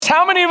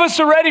How many of us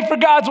are ready for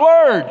God's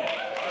word?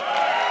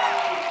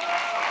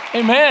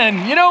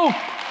 Amen. You know,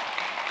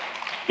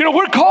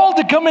 we're called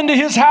to come into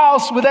his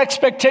house with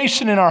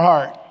expectation in our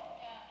heart.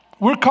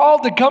 We're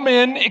called to come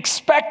in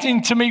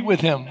expecting to meet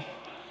with him.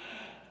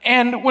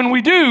 And when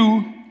we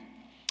do,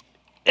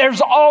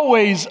 there's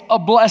always a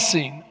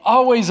blessing,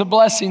 always a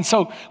blessing.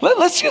 So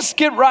let's just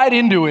get right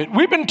into it.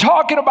 We've been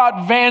talking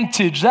about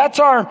Vantage. That's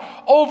our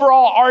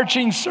overall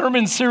arching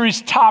sermon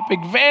series topic.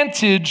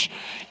 Vantage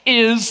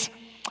is,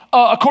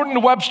 according to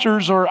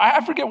Webster's, or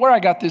I forget where I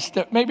got this,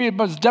 maybe it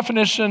was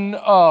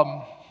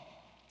definition.com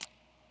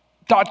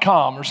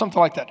or something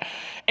like that.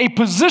 A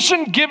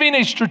position giving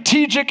a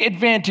strategic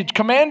advantage,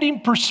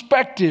 commanding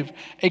perspective,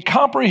 a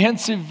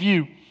comprehensive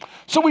view.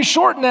 So we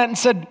shortened that and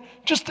said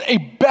just a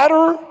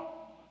better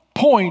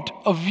point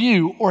of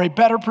view or a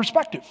better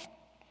perspective.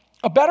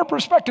 A better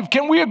perspective.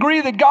 Can we agree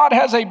that God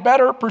has a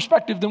better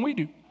perspective than we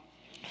do?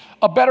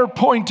 A better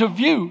point of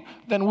view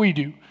than we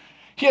do.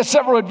 He has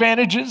several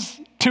advantages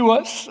to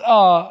us.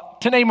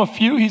 To name a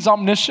few, he's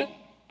omniscient,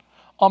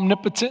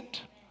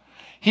 omnipotent.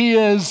 He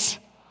is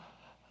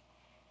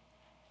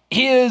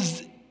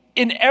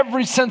in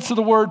every sense of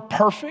the word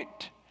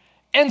perfect.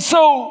 And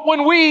so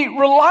when we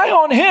rely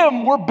on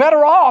him, we're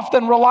better off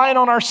than relying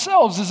on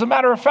ourselves. As a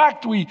matter of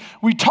fact, we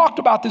talked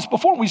about this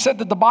before. We said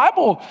that the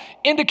Bible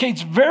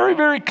indicates very,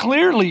 very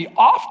clearly,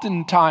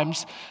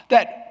 oftentimes,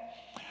 that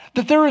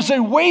there is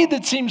a way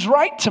that seems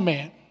right to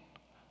man.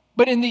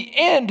 But in the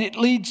end, it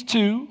leads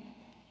to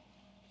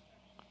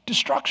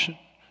destruction.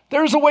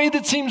 There's a way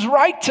that seems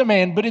right to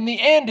man, but in the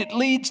end, it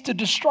leads to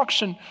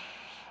destruction.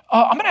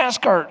 I'm going to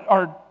ask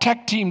our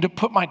tech team to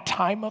put my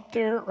time up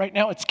there. Right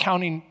now, it's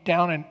counting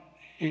down, and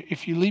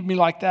if you leave me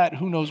like that,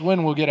 who knows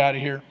when we'll get out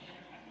of here.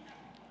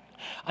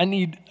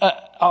 I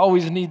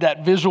always need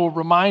that visual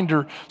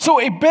reminder.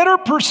 So a better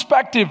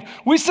perspective.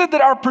 We said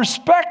that our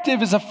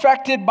perspective is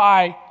affected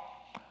by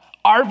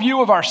our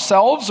view of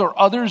ourselves or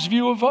others'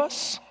 view of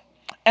us,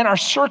 and our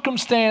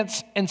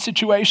circumstance and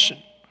situation.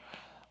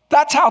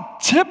 That's how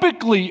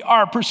typically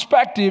our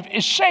perspective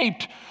is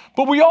shaped.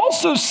 But we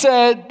also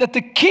said that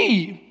the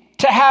key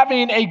to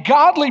having a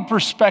godly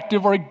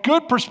perspective or a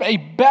good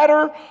perspective, a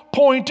better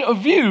point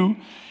of view,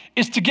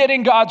 is to get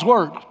in God's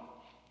word.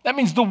 That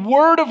means the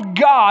word of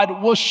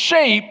God will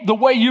shape the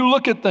way you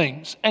look at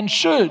things and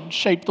should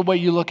shape the way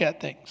you look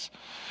at things.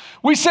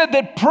 We said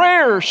that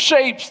prayer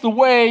shapes the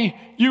way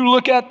you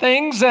look at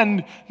things,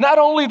 and not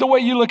only the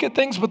way you look at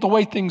things, but the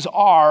way things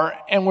are.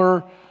 And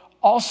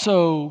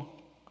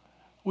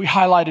we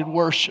highlighted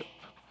worship.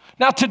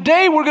 Now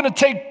today we're going to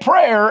take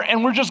prayer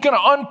and we're just going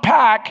to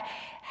unpack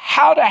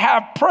how to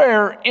have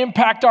prayer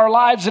impact our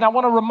lives. And I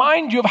want to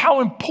remind you of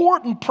how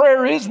important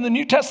prayer is in the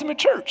New Testament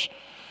church.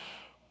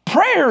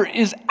 Prayer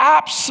is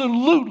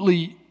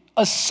absolutely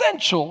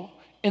essential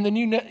in the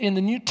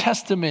New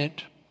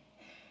Testament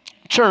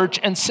church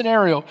and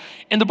scenario.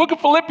 In the book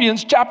of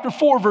Philippians, chapter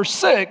 4, verse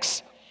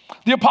 6,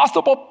 the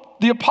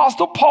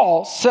Apostle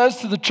Paul says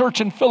to the church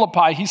in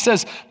Philippi, he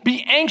says,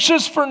 "Be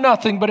anxious for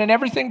nothing, but in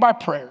everything by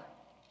prayer."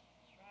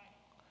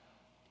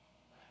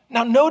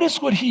 Now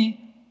notice what he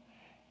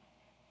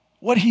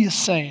is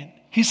saying.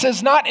 He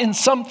says, not in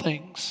some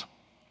things,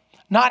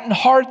 not in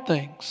hard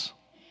things,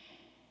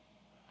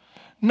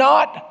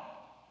 not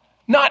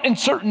in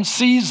certain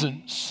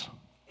seasons,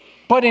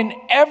 but in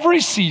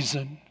every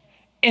season,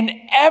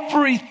 in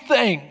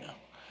everything.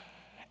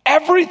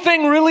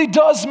 Everything really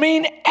does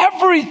mean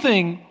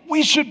everything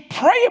we should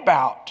pray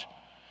about.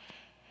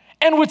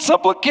 And with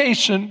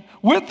supplication,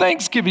 with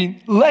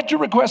thanksgiving, let your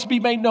requests be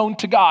made known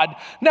to God.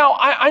 Now,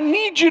 I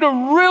need you to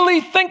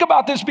really think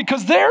about this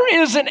because there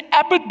is an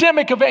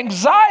epidemic of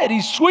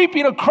anxiety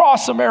sweeping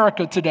across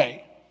America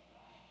today.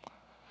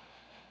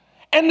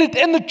 And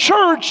the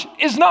church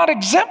is not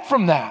exempt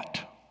from that.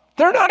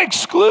 They're not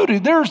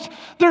excluded.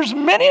 There's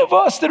many of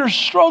us that are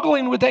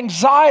struggling with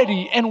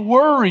anxiety and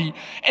worry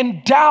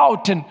and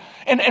doubt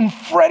and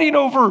fretting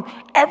over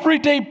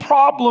everyday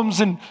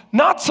problems and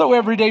not so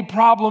everyday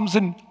problems.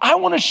 And I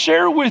want to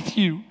share with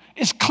you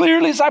as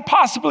clearly as I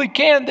possibly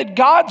can that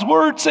God's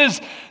word says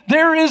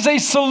there is a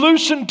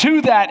solution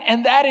to that,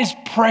 and that is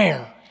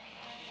prayer.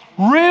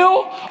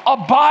 Real,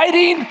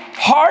 abiding,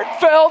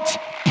 heartfelt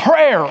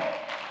prayer.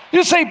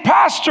 You say,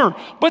 "Pastor,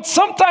 but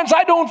sometimes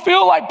I don't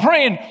feel like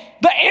praying."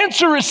 The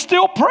answer is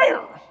still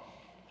prayer.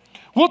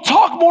 We'll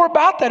talk more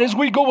about that as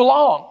we go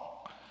along.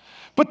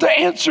 But the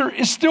answer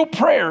is still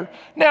prayer.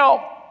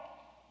 Now,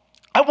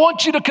 I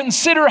want you to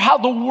consider how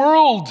the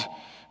world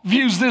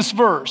views this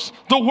verse.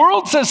 The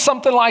world says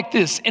something like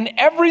this: in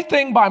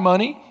everything by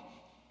money,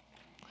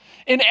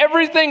 in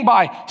everything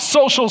by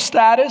social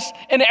status,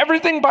 in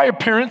everything by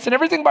appearance, in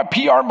everything by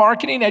PR,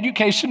 marketing,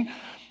 education.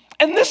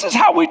 And this is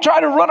how we try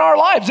to run our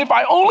lives. If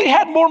I only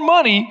had more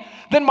money,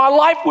 then my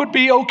life would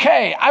be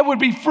okay. I would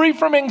be free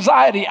from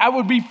anxiety. I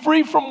would be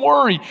free from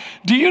worry.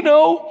 Do you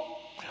know,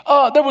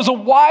 there was a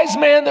wise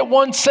man that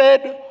once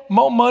said,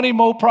 "More money,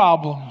 more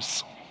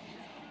problems."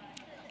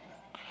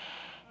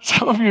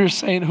 Some of you are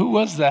saying, "Who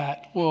was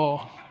that?"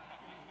 Well,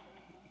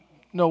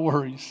 no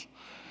worries.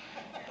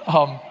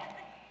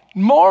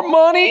 More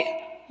money,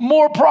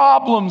 more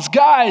problems.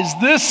 Guys,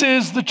 this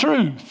is the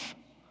truth.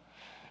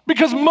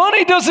 Because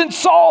money doesn't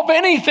solve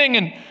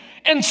anything.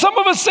 And some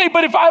of us say,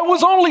 but if I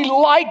was only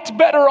liked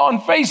better on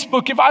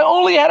Facebook, if I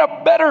only had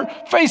a better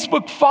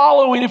Facebook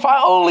following, if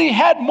I only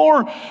had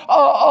more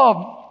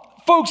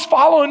folks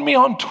following me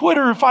on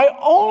Twitter, if I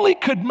only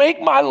could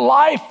make my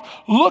life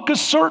look a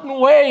certain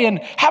way and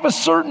have a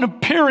certain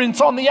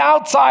appearance on the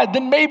outside,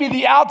 then maybe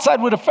the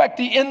outside would affect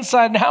the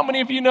inside. And how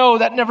many of you know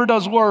that never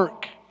does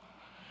work?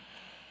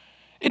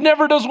 It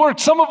never does work.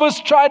 Some of us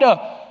try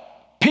to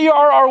PR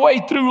our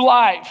way through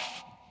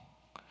life,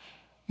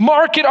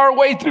 market our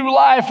way through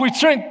life.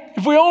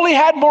 If we only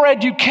had more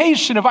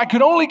education, if I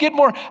could only get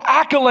more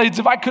accolades,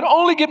 if I could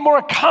only get more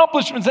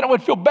accomplishments, then I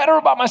would feel better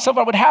about myself.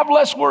 I would have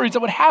less worries. I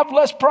would have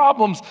less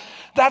problems.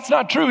 That's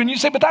not true. And you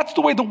say, but that's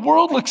the way the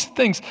world looks at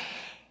things.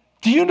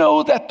 Do you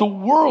know that the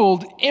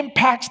world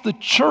impacts the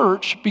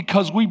church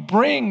because we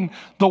bring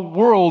the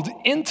world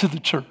into the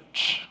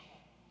church?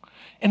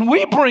 And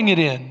we bring it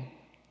in.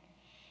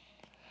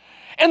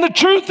 And the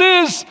truth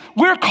is,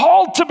 we're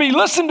called to be,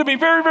 listen to me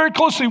very, very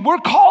closely, we're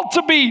called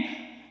to be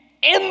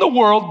in the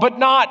world, but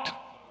not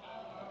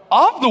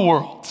of the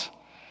world.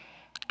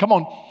 Come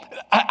on,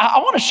 I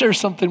want to share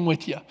something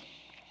with you.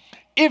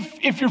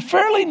 If you're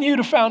fairly new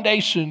to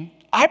Foundation,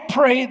 I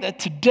pray that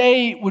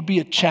today would be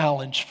a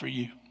challenge for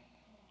you.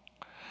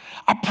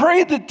 I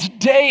pray that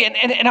today,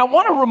 and I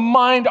want to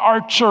remind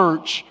our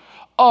church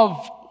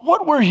of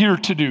what we're here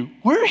to do.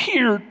 We're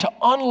here to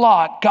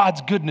unlock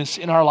God's goodness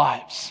in our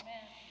lives.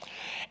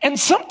 And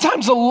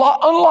sometimes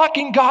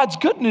unlocking God's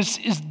goodness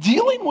is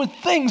dealing with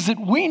things that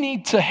we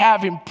need to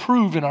have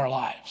improve in our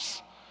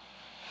lives.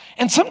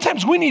 And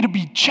sometimes we need to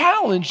be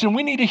challenged and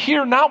we need to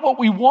hear not what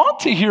we want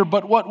to hear,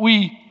 but what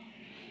we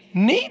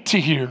need to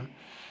hear.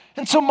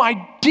 And so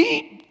my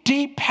deep,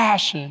 deep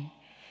passion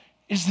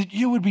is that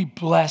you would be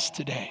blessed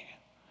today.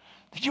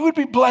 That you would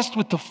be blessed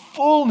with the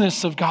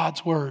fullness of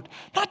God's word.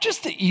 Not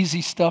just the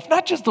easy stuff,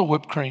 not just the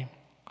whipped cream,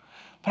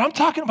 but I'm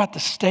talking about the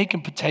steak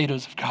and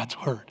potatoes of God's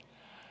word.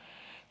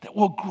 That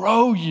will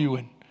grow you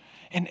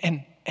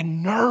and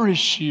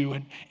nourish you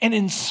and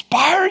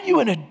inspire you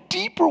in a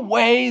deeper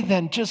way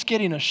than just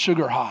getting a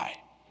sugar high.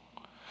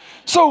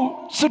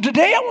 So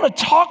today I want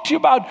to talk to you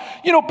about,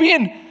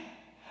 being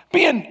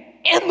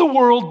in the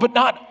world but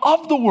not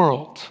of the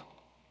world.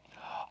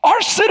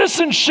 Our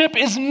citizenship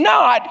is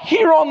not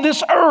here on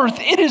this earth.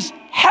 It is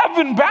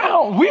heaven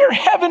bound. We're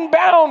heaven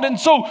bound. And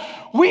so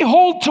we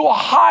hold to a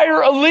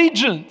higher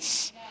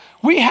allegiance.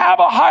 We have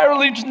a higher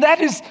allegiance.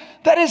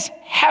 That is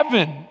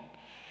heaven.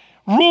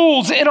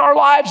 Rules in our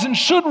lives and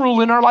should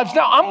rule in our lives.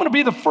 Now, I'm going to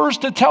be the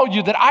first to tell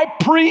you that I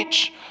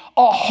preach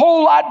a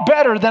whole lot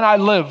better than I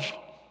live.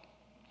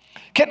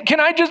 Can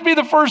I just be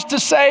the first to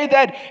say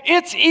that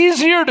it's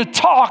easier to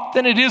talk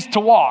than it is to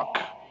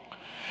walk?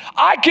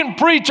 I can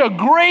preach a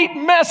great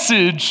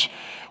message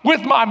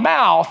with my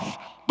mouth,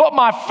 but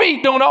my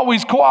feet don't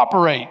always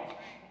cooperate.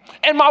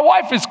 And my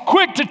wife is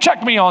quick to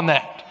check me on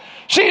that.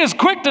 She is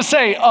quick to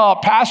say,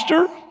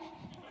 Pastor,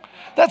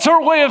 that's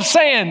her way of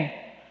saying,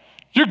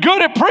 you're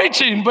good at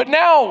preaching, but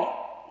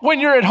now when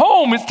you're at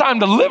home, it's time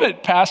to live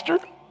it, Pastor.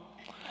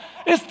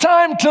 It's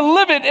time to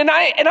live it. And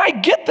I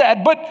get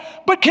that,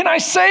 but can I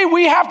say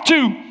we have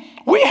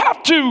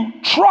to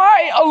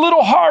try a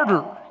little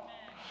harder?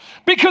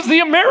 Because the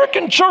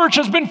American church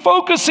has been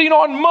focusing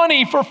on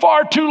money for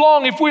far too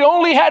long. If we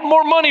only had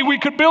more money, we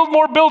could build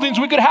more buildings,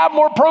 we could have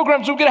more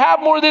programs, we could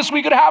have more of this,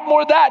 we could have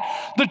more of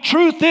that. The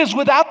truth is,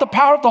 without the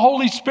power of the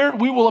Holy Spirit,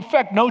 we will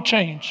affect no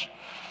change.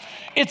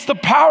 It's the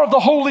power of the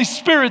Holy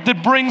Spirit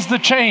that brings the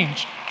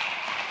change.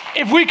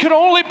 If we could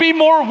only be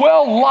more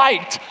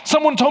well-liked.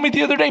 Someone told me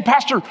the other day,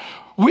 Pastor,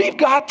 we've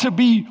got to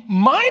be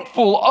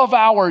mindful of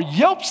our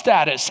Yelp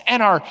status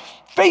and our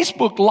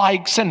Facebook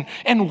likes and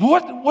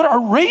what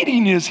our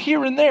rating is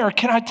here and there.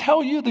 Can I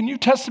tell you, the New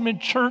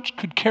Testament church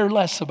could care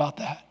less about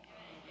that.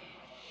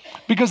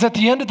 Because at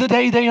the end of the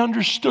day, they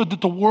understood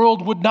that the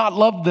world would not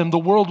love them, the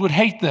world would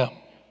hate them.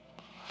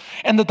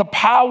 And that the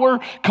power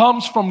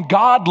comes from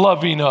God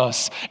loving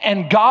us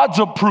and God's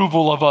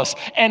approval of us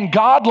and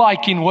God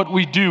liking what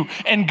we do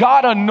and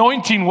God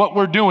anointing what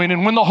we're doing.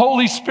 And when the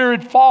Holy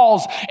Spirit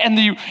falls and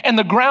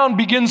the ground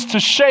begins to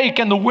shake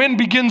and the wind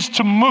begins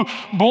to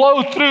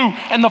blow through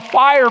and the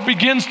fire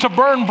begins to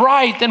burn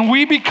bright, then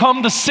we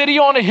become the city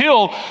on a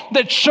hill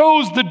that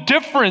shows the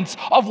difference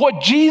of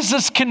what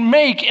Jesus can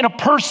make in a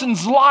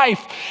person's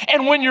life.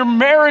 And when your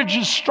marriage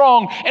is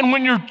strong and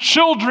when your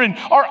children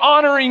are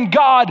honoring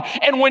God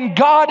and when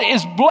God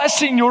is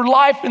blessing your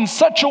life in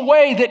such a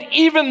way that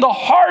even the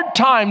hard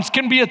times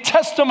can be a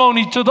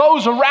testimony to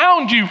those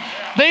around you,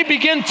 they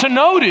begin to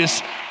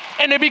notice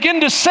and they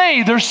begin to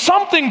say, there's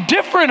something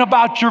different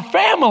about your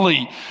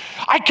family.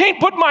 I can't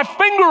put my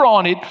finger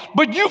on it,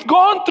 but you've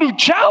gone through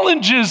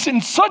challenges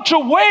in such a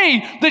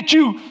way that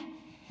you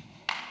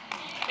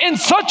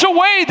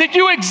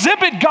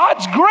exhibit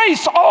God's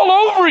grace all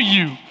over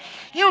you.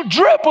 You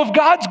drip of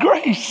God's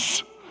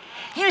grace.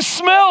 You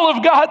smell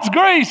of God's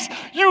grace.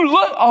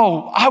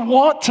 I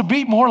want to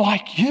be more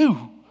like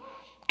you.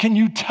 Can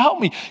you tell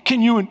me?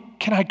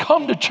 Can I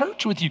come to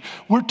church with you?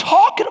 We're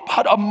talking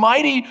about a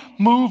mighty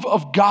move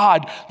of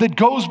God that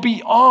goes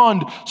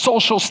beyond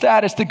social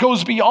status, that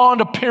goes beyond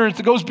appearance,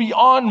 that goes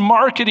beyond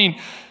marketing.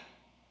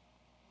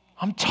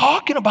 I'm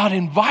talking about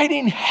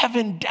inviting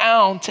heaven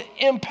down to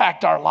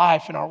impact our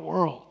life and our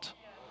world.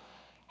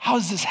 How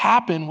does this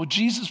happen? Well,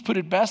 Jesus put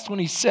it best when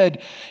he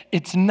said,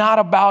 it's not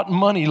about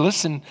money.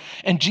 Listen,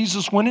 and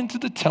Jesus went into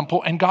the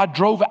temple and God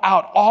drove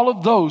out all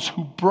of those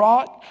who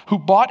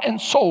bought and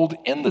sold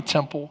in the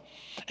temple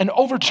and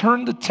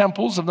overturned the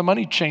temples of the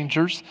money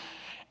changers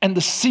and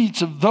the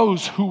seats of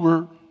those who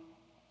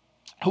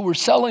were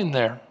selling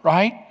there,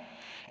 right?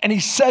 And he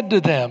said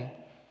to them,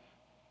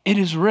 it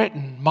is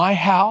written, my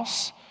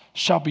house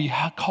shall be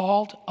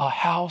called a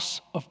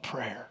house of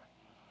prayer.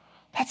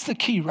 That's the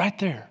key right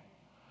there.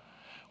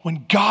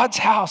 When God's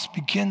house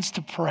begins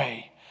to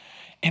pray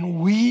and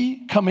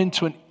we come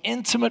into an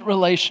intimate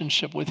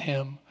relationship with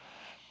him,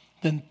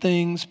 then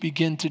things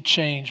begin to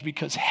change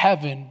because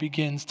heaven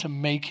begins to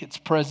make its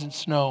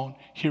presence known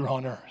here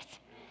on earth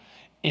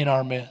in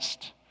our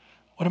midst.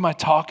 What am I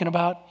talking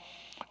about?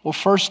 Well,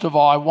 first of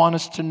all, I want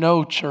us to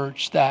know,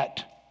 church,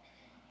 that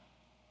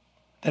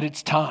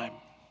it's time.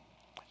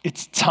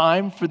 It's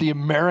time for the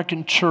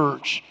American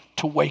church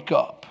to wake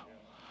up.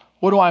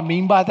 What do I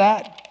mean by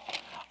that?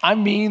 I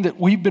mean that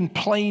we've been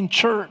playing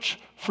church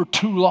for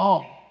too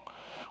long.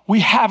 We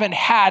haven't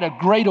had a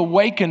great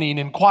awakening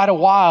in quite a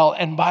while,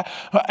 and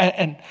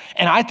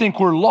I think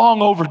we're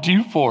long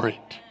overdue for it.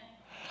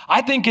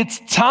 I think it's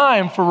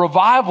time for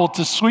revival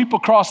to sweep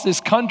across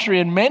this country,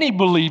 and many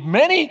believe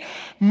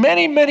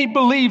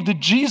that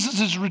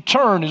Jesus'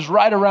 return is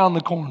right around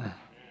the corner.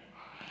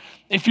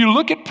 If you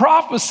look at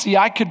prophecy,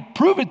 I could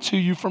prove it to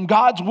you from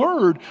God's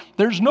word.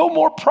 There's no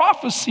more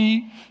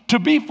prophecy to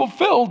be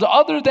fulfilled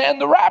other than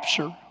the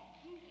rapture.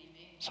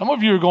 Some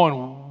of you are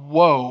going,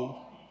 whoa.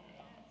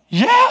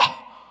 Yeah.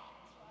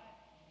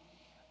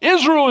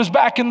 Israel is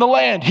back in the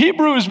land.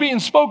 Hebrew is being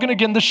spoken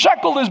again. The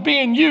shekel is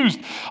being used.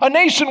 A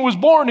nation was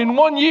born in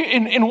 1 year,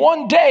 in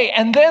 1 day,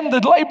 and then the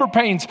labor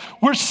pains.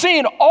 We're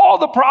seeing all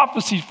the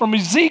prophecies from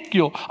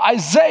Ezekiel,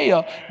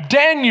 Isaiah,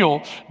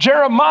 Daniel,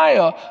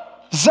 Jeremiah,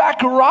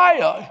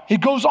 Zechariah. It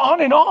goes on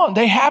and on.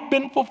 They have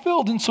been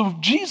fulfilled. And so if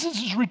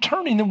Jesus is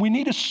returning, then we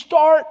need to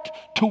start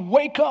to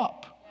wake up.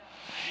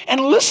 And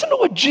listen to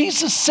what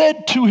Jesus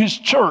said to his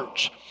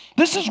church.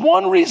 This is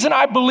one reason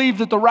I believe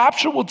that the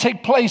rapture will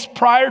take place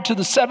prior to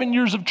the 7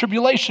 years of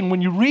tribulation. When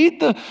you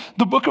read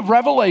the book of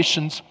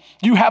Revelations,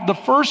 you have the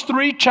first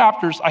 3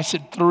 chapters. I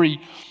said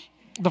 3.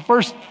 The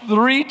first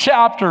 3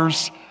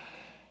 chapters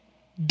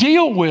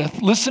deal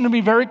with, listen to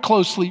me very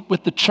closely,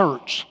 with the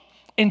church.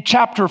 In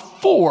chapter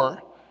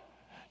 4,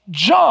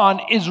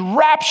 John is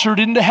raptured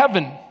into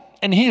heaven.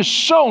 And he is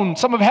shown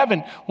some of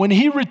heaven. When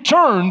he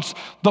returns,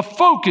 the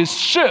focus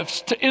shifts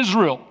to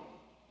Israel.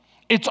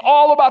 It's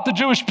all about the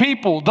Jewish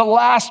people, the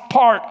last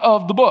part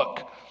of the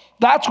book.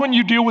 That's when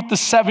you deal with the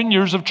 7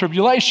 years of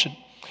tribulation.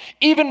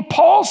 Even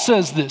Paul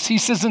says this. He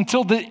says,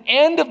 until the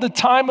end of the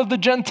time of the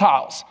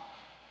Gentiles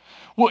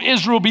will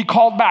Israel be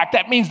called back.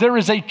 That means there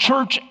is a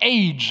church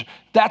age.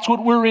 That's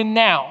what we're in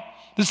now.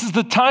 This is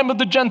the time of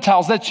the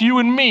Gentiles. That's you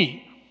and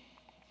me.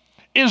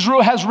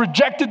 Israel has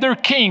rejected their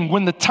king.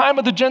 When the time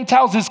of the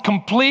Gentiles is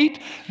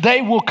complete,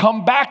 they will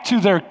come back to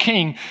their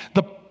king.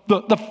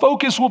 The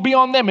focus will be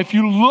on them. If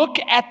you look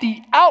at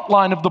the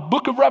outline of the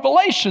book of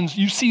Revelations,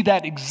 you see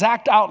that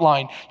exact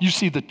outline. You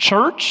see the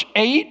church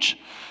age,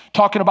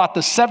 talking about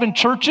the 7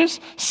 churches.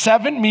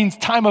 7 means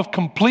time of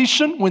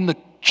completion. When the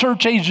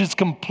church age is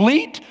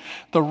complete,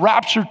 the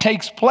rapture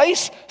takes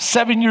place.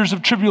 7 years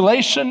of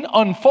tribulation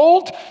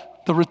unfold,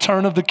 the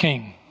return of the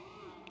king.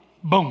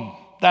 Boom.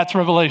 That's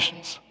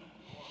Revelations.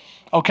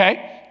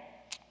 Okay?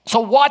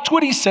 So watch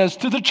what he says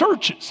to the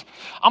churches.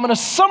 I'm going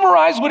to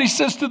summarize what he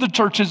says to the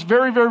churches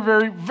very, very,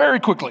 very, very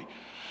quickly.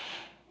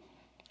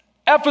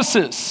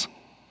 Ephesus,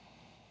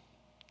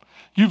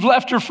 you've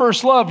left your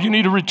first love. You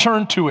need to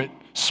return to it.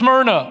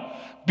 Smyrna,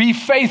 be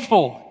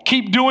faithful.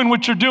 Keep doing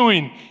what you're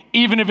doing,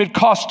 even if it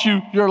costs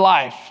you your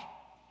life.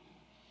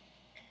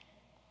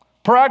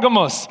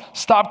 Pergamos,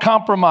 stop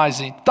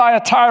compromising.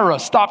 Thyatira,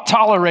 stop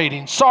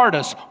tolerating.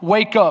 Sardis,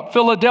 wake up.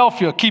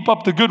 Philadelphia, keep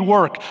up the good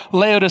work.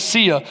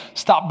 Laodicea,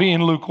 stop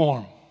being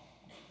lukewarm.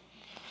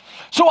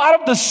 So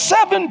out of the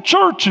 7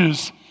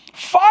 churches,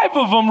 5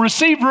 of them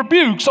received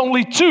rebukes.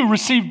 Only 2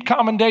 received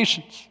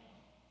commendations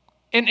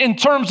in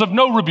terms of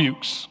no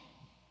rebukes.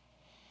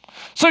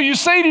 So you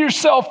say to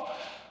yourself,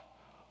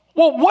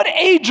 well, what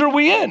age are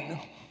we in?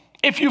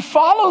 If you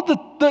follow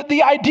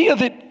the idea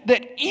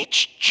that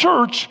each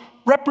church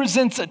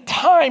represents a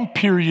time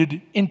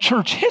period in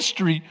church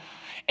history,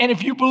 and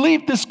if you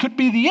believe this could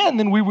be the end,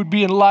 then we would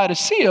be in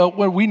Laodicea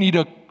where we need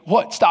to,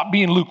 stop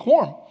being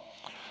lukewarm.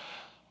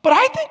 But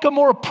I think a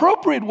more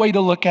appropriate way to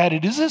look at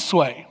it is this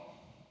way.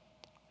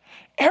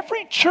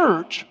 Every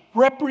church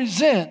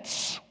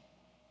represents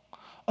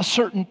a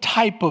certain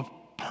type of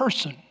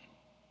person.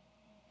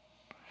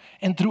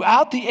 And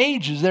throughout the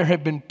ages, there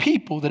have been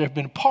people that have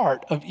been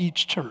part of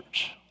each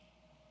church.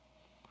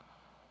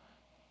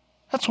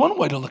 That's one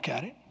way to look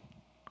at it.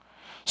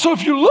 So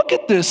if you look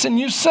at this and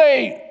you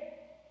say,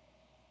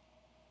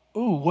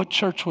 ooh, what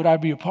church would I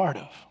be a part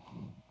of?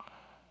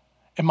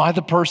 Am I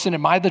the person?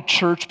 Am I the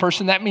church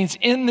person? That means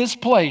in this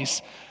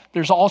place,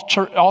 there's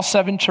all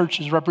 7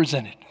 churches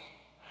represented.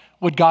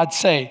 Would God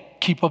say,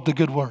 keep up the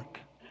good work?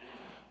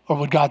 Or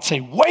would God say,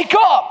 wake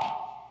up?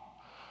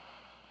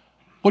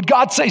 Would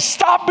God say,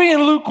 stop being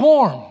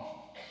lukewarm?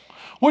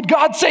 Would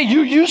God say,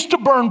 you used to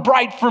burn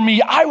bright for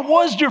me. I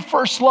was your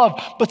first love,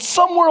 but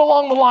somewhere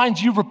along the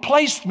lines, you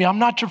replaced me. I'm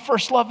not your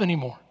first love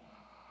anymore.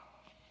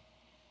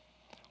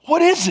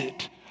 What is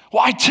it?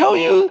 Well, I tell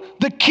you,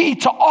 the key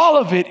to all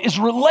of it is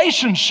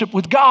relationship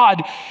with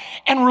God,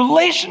 and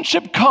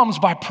relationship comes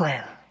by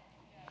prayer.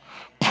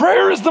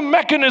 Prayer is the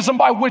mechanism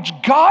by which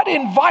God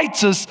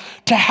invites us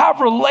to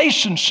have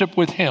relationship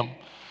with him.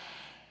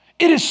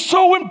 It is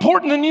so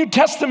important in the New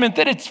Testament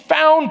that it's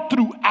found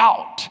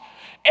throughout.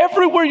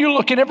 Everywhere you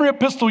look, in every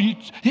epistle,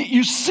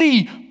 you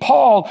see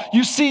Paul,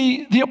 you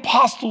see the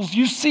apostles,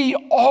 you see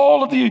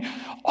all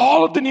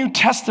of the New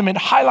Testament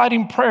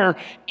highlighting prayer.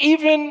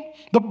 Even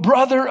the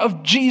brother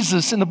of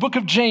Jesus in the book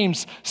of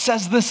James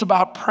says this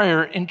about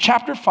prayer. In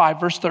chapter 5,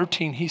 verse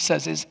 13, he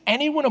says, is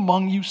anyone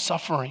among you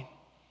suffering?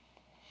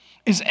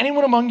 Is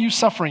anyone among you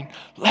suffering?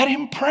 Let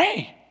him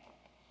pray.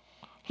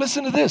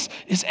 Listen to this.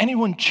 Is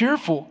anyone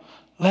cheerful?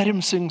 Let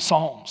him sing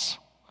psalms.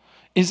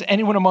 Is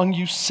anyone among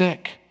you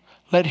sick?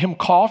 Let him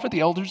call for the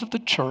elders of the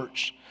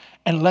church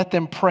and let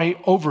them pray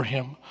over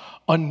him,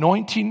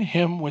 anointing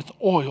him with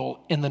oil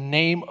in the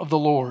name of the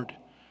Lord.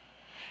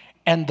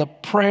 And the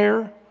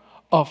prayer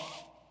of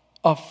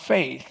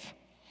faith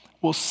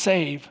will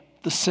save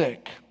the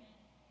sick,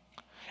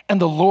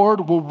 and the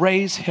Lord will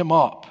raise him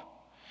up.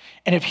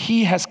 And if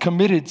he has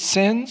committed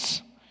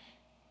sins,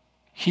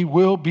 he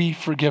will be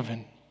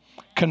forgiven.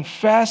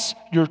 Confess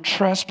your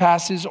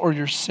trespasses or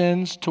your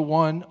sins to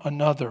one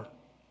another.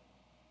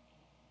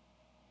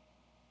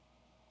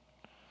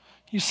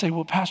 You say,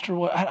 well,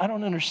 Pastor, I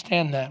don't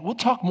understand that. We'll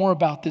talk more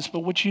about this,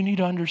 but what you need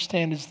to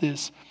understand is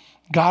this.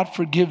 God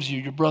forgives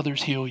you, your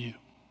brothers heal you.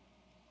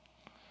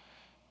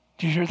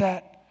 Do you hear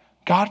that?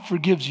 God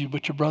forgives you,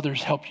 but your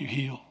brothers help you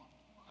heal.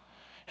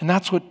 And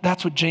that's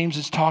what James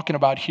is talking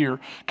about here.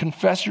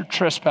 Confess your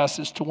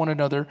trespasses to one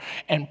another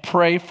and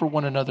pray for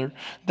one another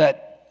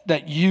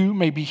that you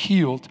may be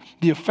healed.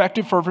 The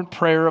effective, fervent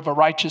prayer of a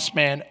righteous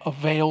man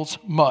avails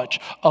much.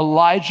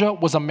 Elijah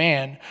was a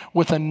man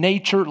with a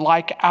nature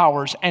like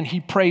ours, and he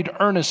prayed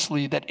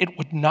earnestly that it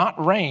would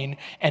not rain,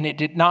 and it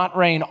did not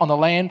rain on the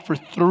land for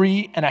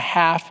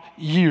 3.5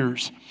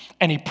 years.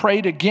 And he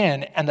prayed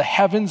again, and the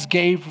heavens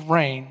gave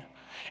rain,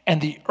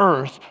 and the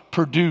earth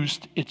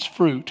produced its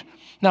fruit.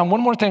 Now,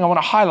 one more thing I want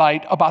to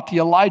highlight about the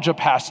Elijah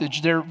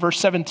passage there, verse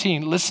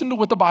 17. Listen to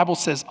what the Bible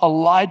says.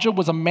 Elijah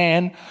was a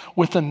man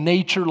with a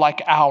nature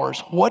like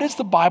ours. What is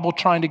the Bible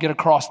trying to get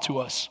across to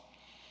us?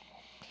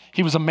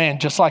 He was a man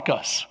just like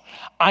us.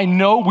 I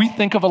know we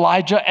think of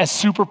Elijah as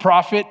super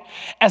prophet,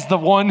 as the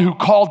one who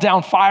called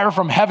down fire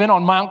from heaven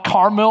on Mount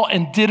Carmel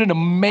and did an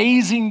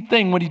amazing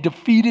thing when he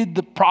defeated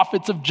the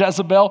prophets of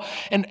Jezebel.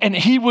 And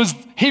he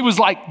was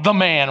like the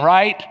man,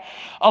 right?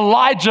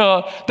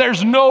 Elijah,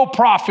 there's no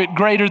prophet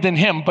greater than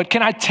him. But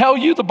can I tell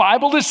you, the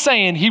Bible is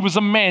saying he was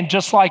a man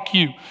just like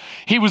you.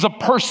 He was a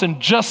person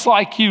just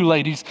like you,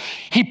 ladies.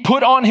 He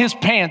put on his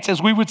pants,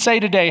 as we would say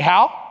today,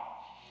 how?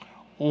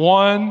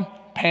 One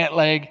pant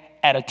leg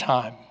at a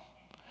time.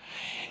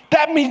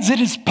 That means it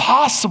is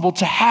possible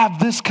to have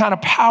this kind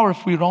of power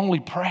if we would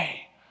only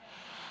pray.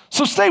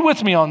 So stay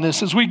with me on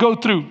this as we go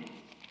through.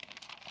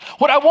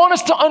 What I want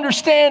us to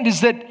understand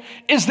is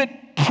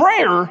that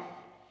prayer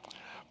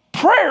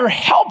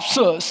helps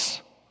us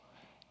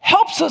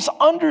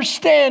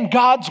understand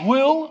God's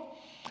will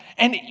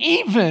and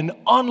even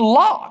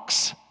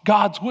unlocks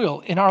God's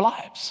will in our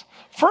lives.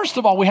 First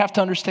of all, we have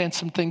to understand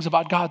some things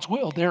about God's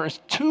will. There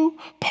is 2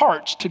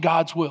 parts to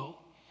God's will.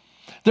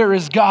 There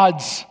is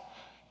God's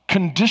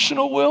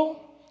conditional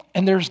will,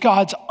 and there's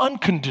God's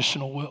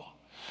unconditional will.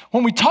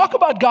 When we talk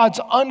about God's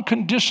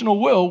unconditional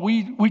will,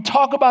 we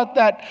talk about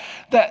that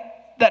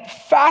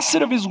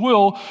facet of his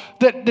will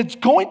that's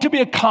going to be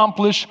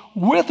accomplished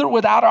with or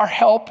without our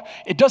help.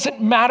 It doesn't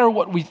matter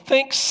what we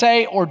think,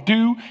 say, or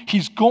do.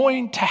 He's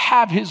going to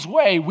have his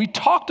way. We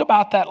talked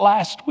about that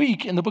last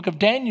week in the book of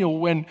Daniel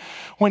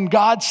when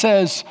God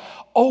says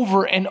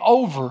over and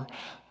over,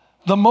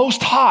 the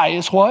Most High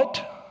is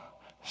what?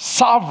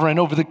 Sovereign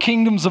over the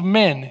kingdoms of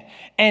men,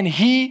 and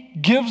he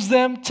gives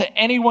them to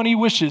anyone he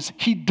wishes.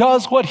 He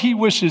does what he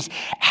wishes,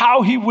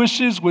 how he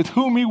wishes, with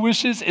whom he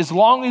wishes, as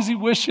long as he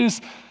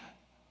wishes,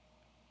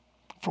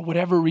 for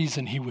whatever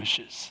reason he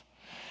wishes.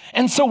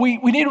 And so we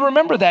need to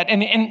remember that.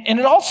 And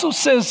it also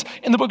says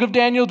in the book of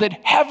Daniel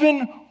that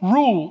heaven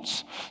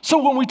rules.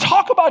 So when we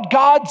talk about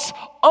God's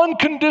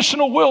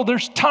unconditional will,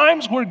 there's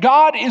times where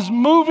God is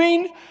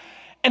moving,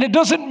 and it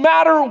doesn't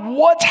matter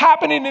what's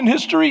happening in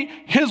history,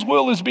 his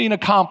will is being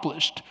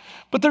accomplished.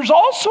 But there's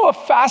also a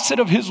facet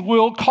of his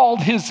will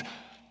called his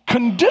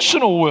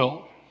conditional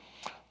will.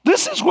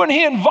 This is when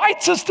he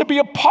invites us to be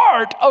a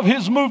part of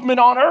his movement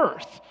on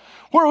earth.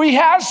 where he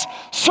has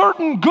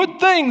certain good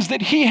things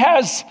that he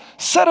has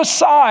set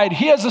aside.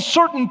 He has a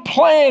certain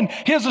plan.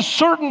 He has a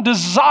certain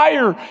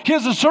desire. He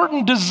has a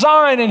certain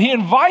design, and he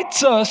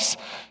invites us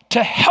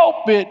to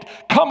help it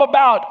come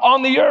about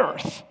on the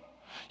earth.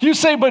 You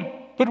say, but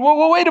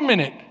wait a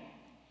minute.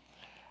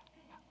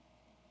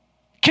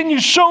 Can you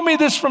show me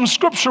this from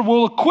Scripture?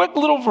 Well, a quick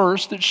little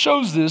verse that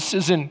shows this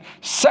is in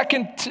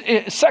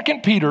 2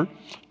 Peter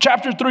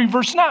chapter 3,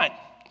 verse 9.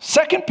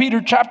 2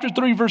 Peter chapter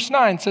 3, verse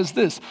 9 says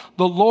this: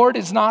 "The Lord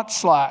is not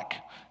slack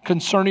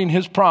concerning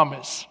his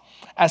promise,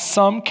 as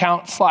some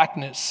count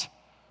slackness,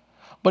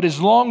 but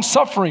is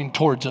long-suffering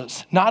towards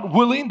us, not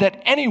willing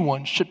that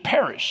anyone should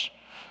perish."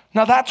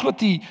 Now that's what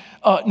the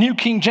New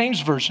King James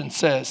Version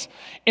says.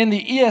 In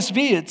the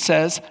ESV it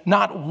says,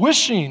 "not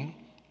wishing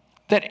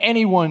that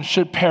anyone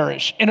should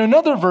perish." In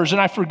another version,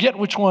 I forget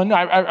which one,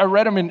 I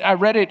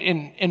read it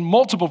in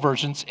multiple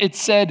versions, it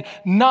said,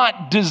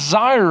 "not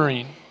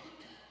desiring."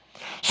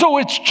 So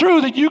it's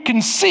true that you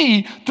can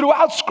see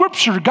throughout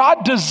Scripture,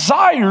 God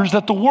desires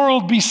that the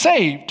world be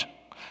saved.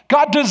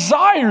 God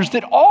desires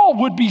that all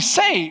would be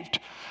saved.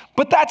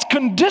 But that's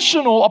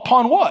conditional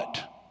upon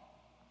what?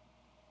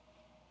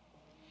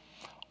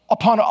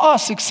 Upon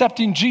us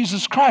accepting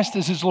Jesus Christ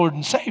as his Lord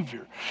and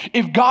Savior.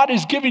 If God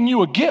is giving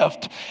you a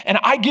gift, and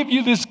I give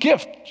you this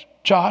gift,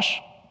 Josh,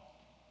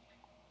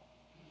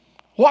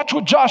 watch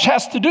what Josh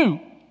has to do.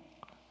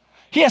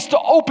 He has to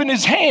open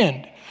his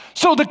hand.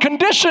 So the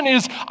condition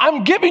is,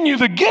 I'm giving you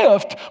the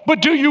gift,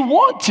 but do you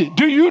want it?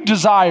 Do you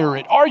desire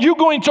it? Are you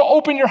going to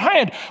open your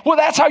hand? Well,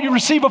 that's how you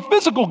receive a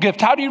physical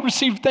gift. How do you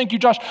receive, thank you,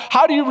 Josh,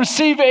 how do you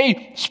receive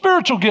a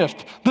spiritual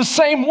gift? The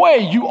same way,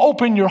 you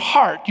open your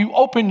heart, you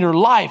open your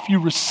life, you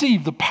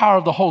receive the power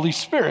of the Holy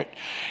Spirit.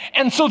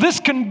 And so this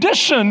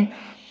condition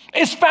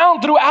is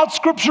found throughout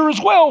Scripture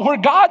as well, where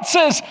God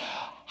says,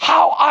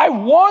 how I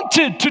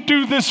wanted to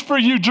do this for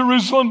you,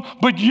 Jerusalem,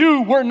 but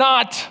you were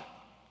not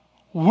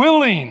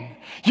willing.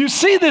 You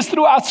see this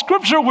throughout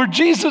Scripture where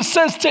Jesus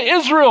says to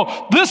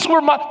Israel, these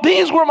were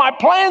my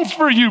plans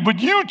for you, but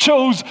you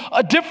chose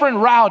a different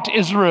route,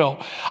 Israel.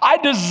 I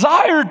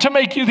desired to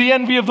make you the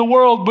envy of the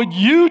world, but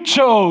you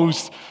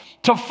chose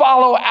to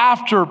follow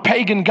after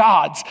pagan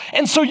gods.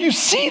 And so you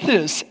see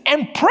this,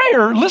 and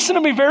prayer, listen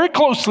to me very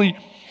closely,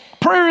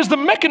 prayer is the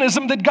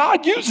mechanism that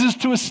God uses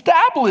to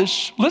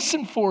establish,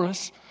 listen for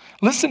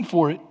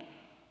it,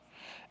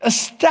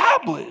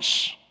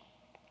 establish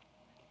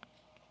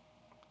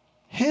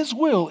his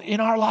will in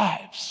our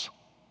lives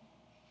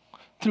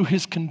through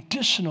his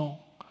conditional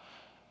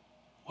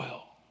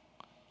will.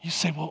 You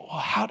say, well,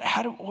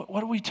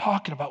 what are we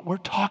talking about? We're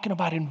talking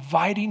about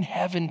inviting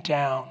heaven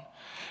down.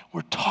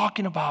 We're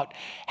talking about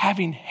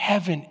having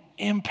heaven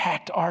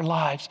impact our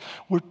lives.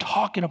 We're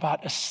talking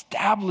about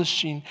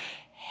establishing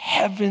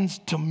heaven's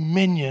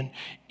dominion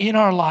in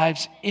our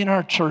lives, in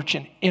our church,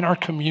 and in our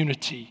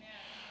community.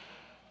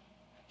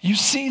 You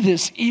see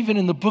this even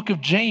in the book of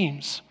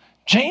James.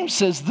 James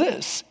says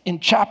this in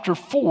chapter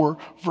 4,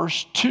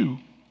 verse 2.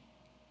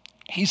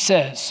 He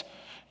says,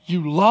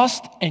 you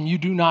lust and you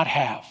do not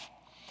have.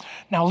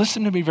 Now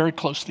listen to me very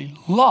closely.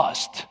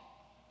 Lust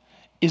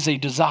is a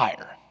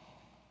desire.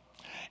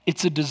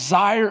 It's a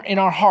desire in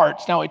our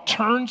hearts. Now a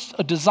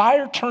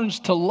desire turns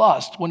to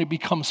lust when it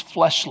becomes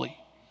fleshly.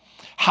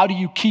 How do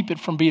you keep it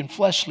from being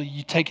fleshly?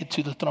 You take it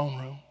to the throne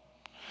room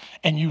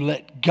and you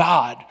let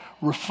God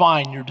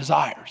refine your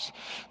desires.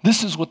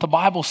 This is what the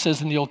Bible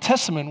says in the Old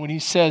Testament when he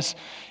says,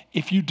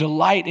 if you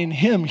delight in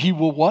him, he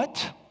will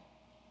what?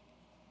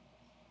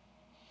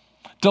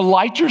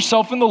 Delight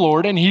yourself in the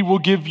Lord and he will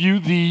give you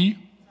the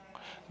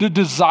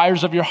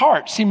desires of your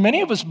heart. See,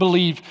 many of us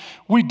believe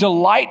we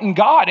delight in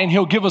God and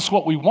he'll give us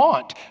what we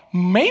want.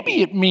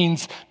 Maybe it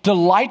means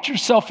delight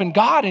yourself in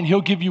God and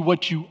he'll give you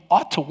what you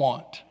ought to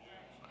want.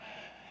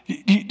 Do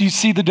you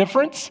see the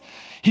difference?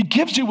 He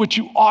gives you what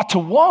you ought to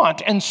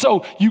want, and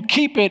so you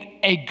keep it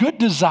a good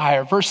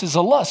desire versus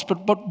a lust.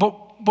 But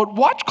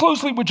watch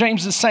closely what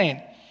James is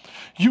saying.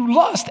 You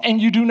lust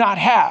and you do not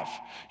have.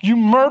 You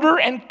murder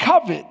and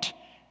covet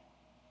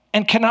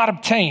and cannot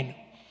obtain.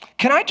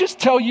 Can I just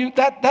tell you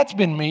that's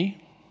been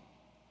me?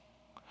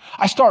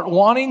 I start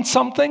wanting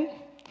something.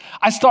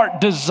 I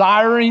start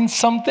desiring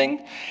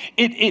something.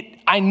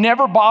 I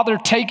never bother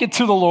take it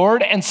to the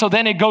Lord, and so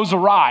then it goes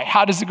awry.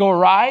 How does it go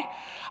awry?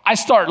 I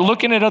start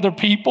looking at other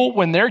people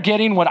when they're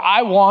getting what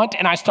I want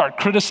and I start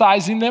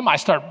criticizing them. I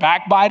start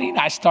backbiting.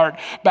 I start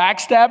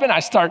backstabbing. I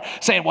start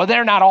saying, well,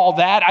 they're not all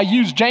that. I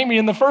used Jamie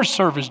in the first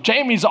service.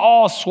 Jamie's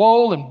all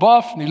swole and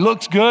buff and he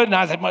looks good. And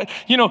I was like,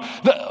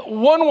 the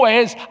one way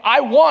is I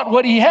want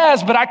what he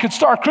has, but I could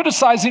start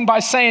criticizing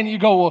by saying, you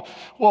go,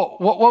 well,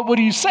 what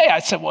do you say? I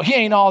said, well, he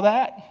ain't all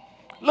that.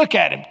 Look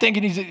at him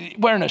thinking he's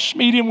wearing a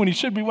medium when he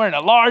should be wearing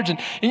a large. And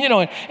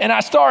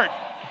I start...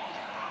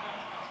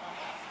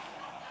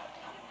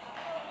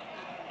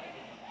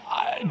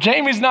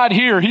 Jamie's not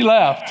here. He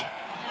left.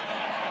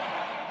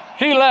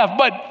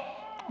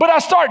 But I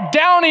start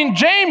downing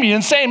Jamie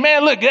and saying,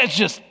 man, look, that's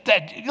just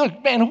that.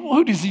 Look, man,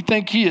 who does he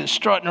think he is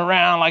strutting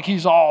around like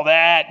he's all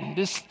that? And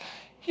this,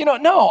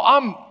 no,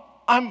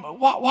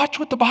 watch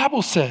what the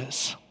Bible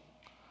says.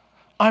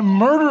 I'm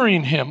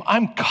murdering him.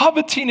 I'm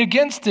coveting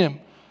against him.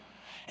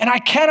 And I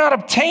cannot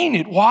obtain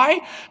it.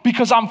 Why?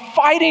 Because I'm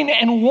fighting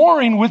and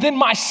warring within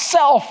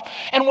myself.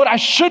 And what I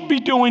should be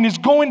doing is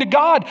going to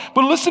God.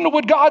 But listen to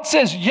what God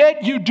says.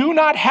 Yet you do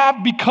not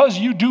have because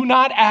you do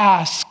not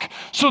ask.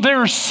 So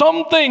there are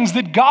some things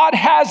that God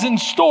has in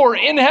store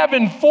in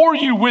heaven for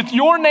you with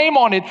your name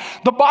on it.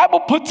 The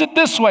Bible puts it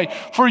this way.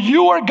 For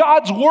you are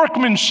God's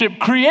workmanship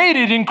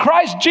created in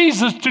Christ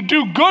Jesus to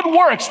do good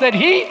works that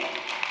He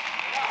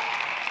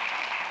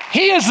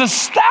has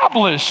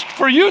established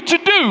for you to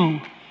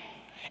do.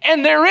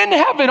 And they're in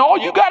heaven. All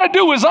you got to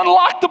do is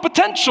unlock the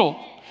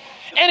potential.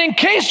 And in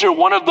case you're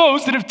one of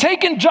those that have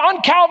taken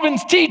John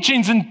Calvin's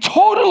teachings and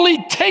totally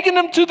taken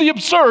them to the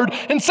absurd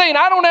and saying,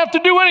 I don't have to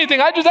do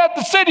anything, I just have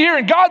to sit here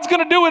and God's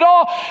going to do it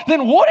all,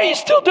 then what are you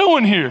still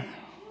doing here?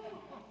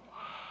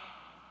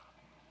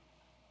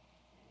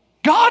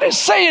 God is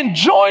saying,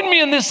 join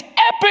me in this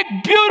epic,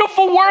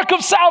 beautiful work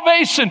of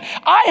salvation.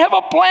 I have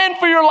a plan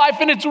for your life,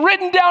 and it's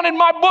written down in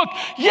my book.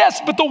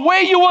 Yes, but the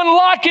way you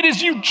unlock it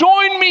is you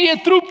join me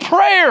through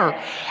prayer,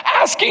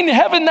 asking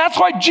heaven. That's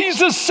why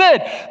Jesus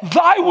said,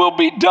 thy will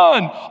be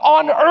done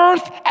on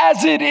earth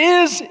as it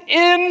is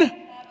in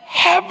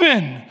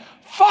heaven.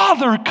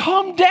 Father,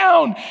 come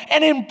down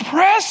and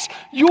impress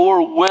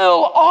your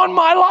will on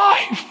my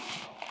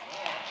life.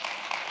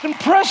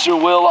 Impress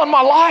your will on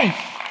my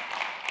life.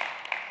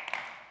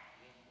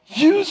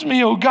 Use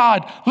me, oh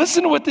God.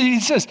 Listen to what he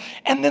says.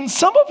 And then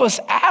some of us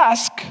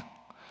ask,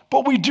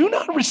 but we do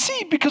not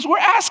receive because we're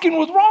asking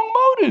with wrong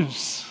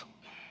motives.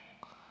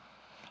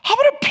 How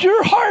about a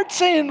pure heart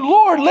saying,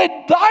 Lord,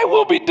 let thy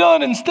will be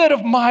done instead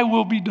of my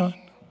will be done?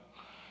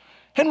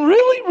 And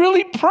really,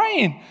 really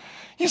praying.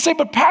 You say,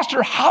 but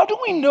Pastor, how do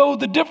we know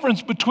the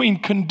difference between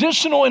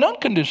conditional and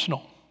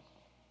unconditional?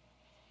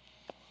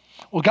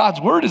 Well, God's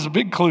word is a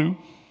big clue.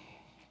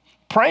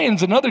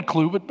 Praying's another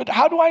clue, but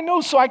how do I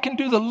know so I can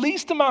do the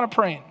least amount of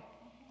praying?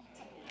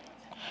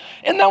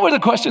 Isn't that where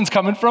the question's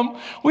coming from?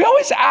 We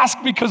always ask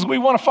because we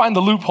want to find the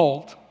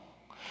loophole.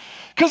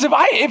 Because if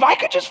I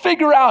could just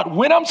figure out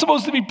when I'm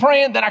supposed to be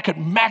praying, then I could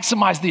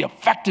maximize the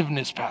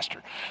effectiveness,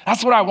 Pastor.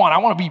 That's what I want. I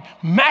want to be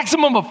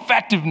maximum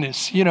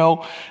effectiveness, you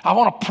know. I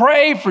want to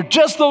pray for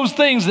just those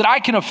things that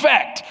I can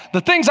affect. The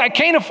things I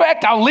can't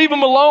affect, I'll leave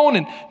them alone.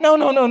 And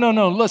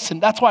no. Listen,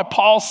 that's why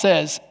Paul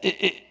says,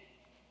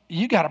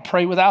 you got to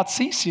pray without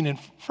ceasing in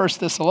 1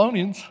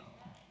 Thessalonians.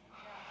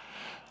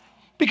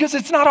 Because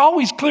it's not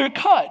always clear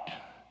cut.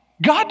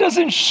 God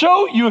doesn't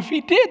show you. If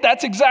he did,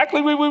 that's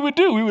exactly what we would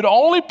do. We would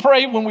only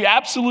pray when we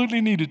absolutely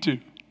needed to.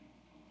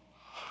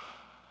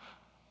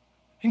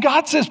 And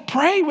God says,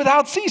 pray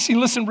without ceasing.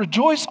 Listen,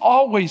 rejoice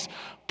always.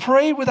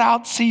 Pray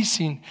without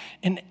ceasing.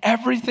 In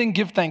everything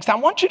give thanks. Now, I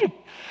want you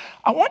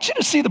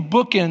to see the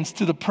bookends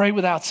to the pray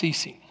without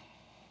ceasing.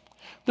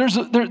 There's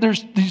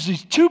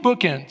these two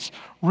bookends.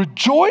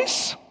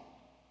 Rejoice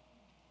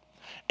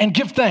and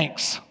give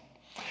thanks.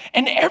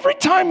 And every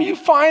time you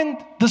find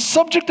the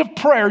subject of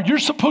prayer, you're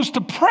supposed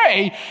to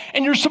pray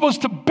and you're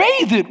supposed to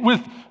bathe it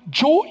with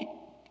joy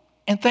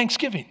and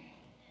thanksgiving.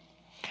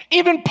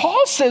 Even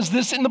Paul says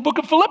this in the book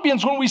of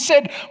Philippians when we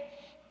said,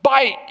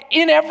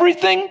 in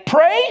everything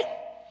pray.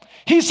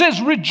 He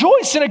says,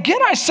 rejoice. And again,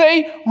 I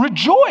say,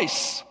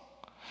 rejoice.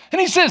 And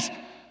he says,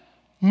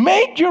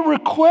 make your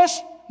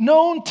request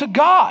known to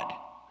God.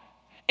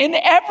 In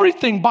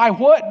everything, by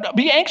what?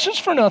 Be anxious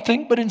for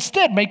nothing, but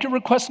instead make your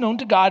request known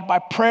to God by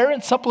prayer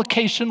and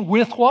supplication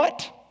with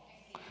what?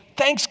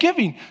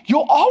 Thanksgiving.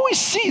 You'll always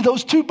see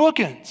those two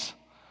bookends.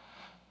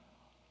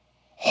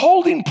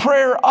 Holding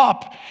prayer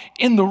up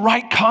in the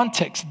right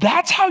context.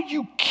 That's how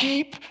you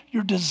keep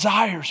your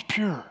desires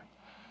pure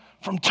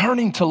from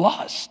turning to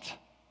lust.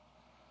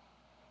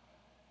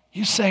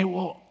 You say,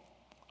 well,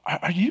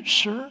 are you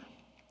sure?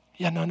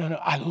 Yeah, no.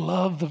 I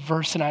love the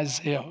verse in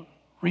Isaiah.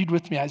 Read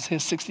with me, Isaiah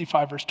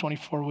 65, verse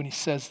 24, when he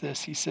says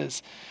this. He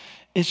says,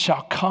 it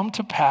shall come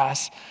to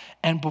pass,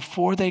 and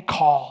before they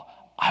call,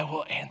 I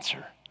will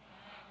answer.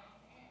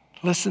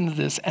 Listen to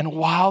this. And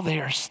while they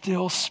are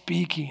still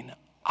speaking,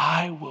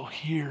 I will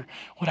hear.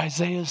 What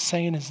Isaiah is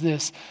saying is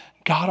this.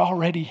 God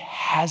already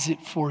has it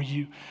for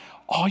you.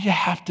 All you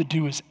have to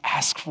do is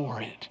ask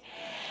for it.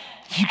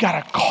 You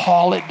got to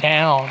call it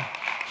down.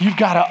 You've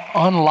got to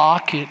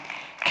unlock it.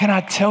 Can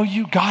I tell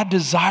you, God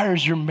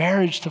desires your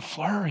marriage to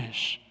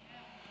flourish.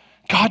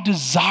 God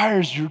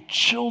desires your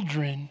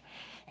children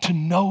to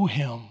know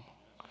him.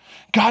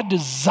 God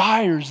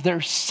desires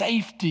their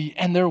safety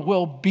and their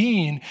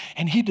well-being,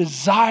 and he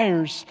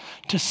desires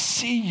to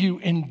see you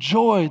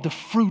enjoy the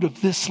fruit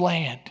of this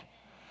land.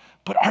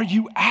 But are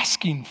you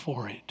asking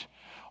for it?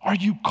 Are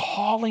you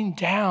calling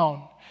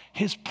down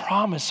his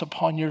promise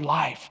upon your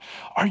life?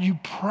 Are you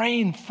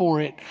praying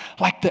for it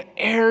like the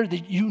air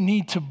that you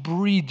need to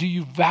breathe? Do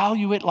you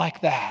value it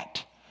like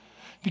that?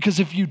 Because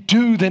if you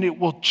do, then it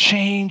will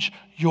change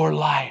your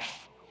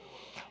life.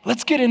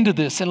 Let's get into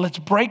this and let's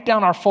break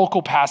down our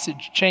focal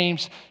passage,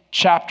 James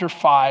chapter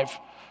 5,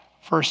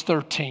 verse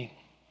 13.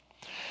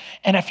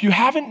 And if you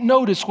haven't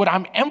noticed, what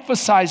I'm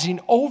emphasizing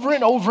over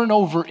and over and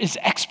over is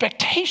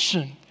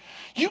expectation.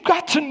 You've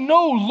got to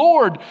know,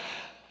 Lord,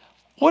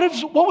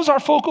 what was our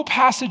focal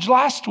passage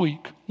last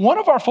week? One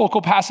of our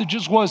focal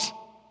passages was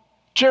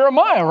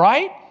Jeremiah,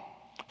 right?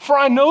 For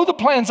I know the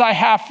plans I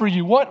have for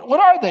you. What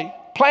are they?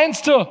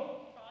 Plans to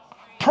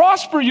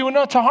prosper you and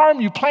not to harm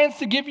you. Plans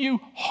to give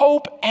you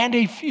hope and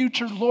a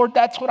future. Lord,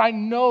 that's what I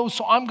know.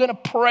 So I'm going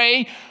to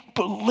pray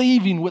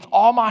believing with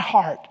all my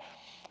heart.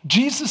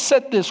 Jesus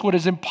said this, what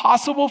is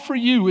impossible for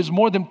you is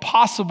more than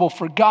possible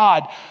for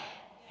God.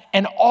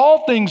 And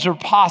all things are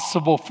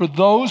possible for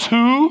those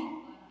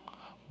who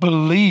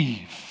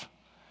believe.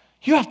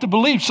 You have to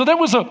believe. So there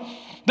was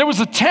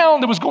a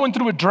town that was going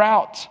through a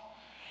drought.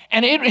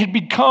 And it had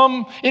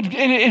become,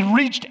 it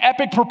reached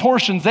epic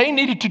proportions. They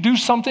needed to do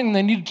something, and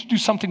they needed to do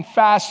something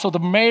fast. So the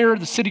mayor,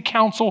 the city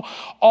council,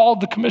 all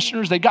the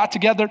commissioners, they got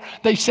together.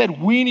 They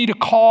said, we need to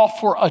call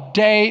for a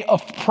day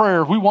of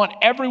prayer. We want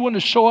everyone to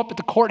show up at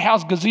the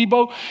courthouse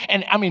gazebo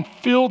and,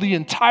 fill the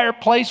entire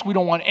place. We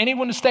don't want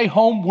anyone to stay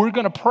home. We're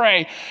going to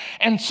pray.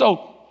 And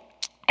so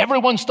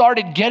everyone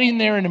started getting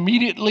there, and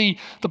immediately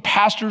the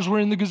pastors were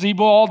in the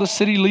gazebo, all the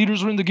city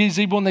leaders were in the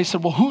gazebo, and they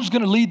said, well, who's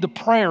going to lead the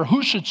prayer?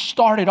 Who should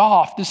start it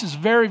off? This is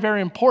very,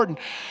 very important.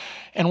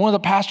 And one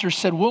of the pastors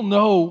said, we'll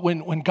know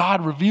when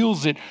God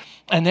reveals it.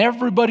 And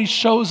everybody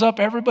shows up.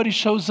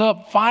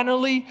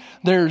 Finally,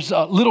 there's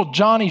little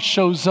Johnny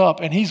shows up,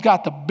 and he's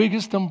got the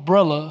biggest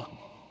umbrella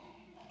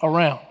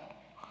around.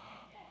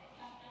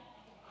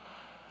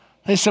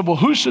 They said, well,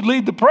 who should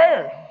lead the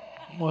prayer?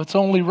 Well, it's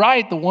only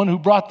right, the one who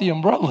brought the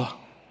umbrella.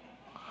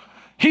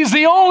 He's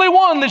the only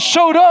one that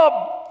showed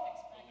up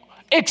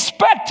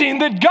expecting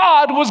that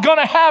God was going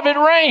to have it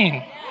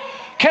rain.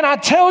 Can I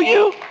tell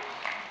you?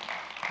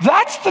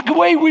 That's the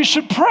way we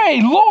should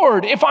pray.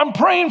 Lord, if I'm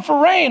praying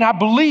for rain, I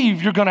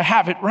believe you're going to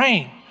have it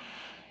rain.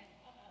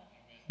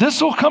 This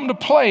will come to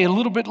play a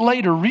little bit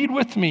later. Read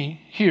with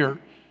me here.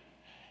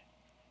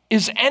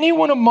 Is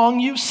anyone among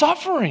you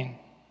suffering?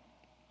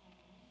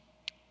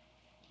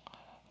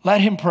 Let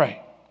him pray.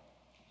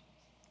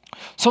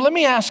 So let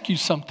me ask you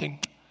something.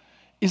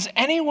 Is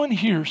anyone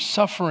here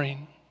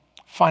suffering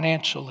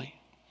financially?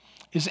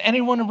 Is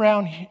anyone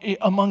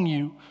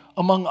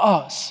among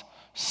us,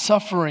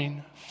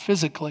 suffering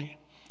physically?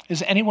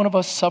 Is any one of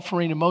us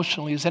suffering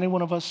emotionally? Is any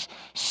one of us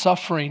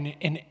suffering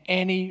in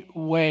any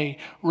way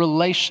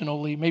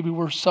relationally? Maybe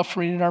we're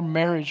suffering in our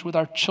marriage with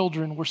our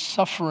children. We're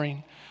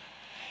suffering.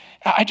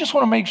 I just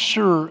want to make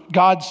sure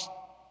God's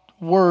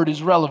word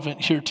is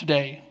relevant here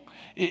today.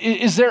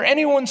 Is there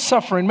anyone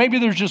suffering? Maybe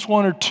there's just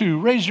one or two.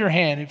 Raise your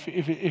hand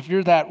if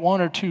you're that one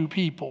or two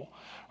people.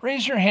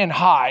 Raise your hand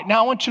high.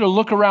 Now I want you to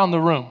look around the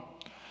room.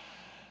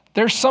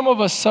 There's some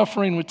of us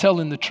suffering with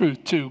telling the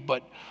truth too,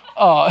 but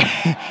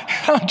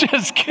I'm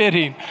just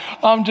kidding.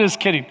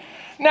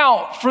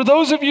 Now, for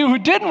those of you who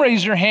didn't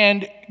raise your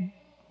hand,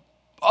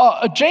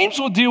 James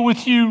will deal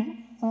with you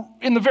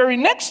in the very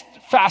next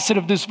facet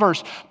of this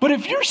verse. But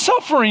if you're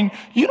suffering,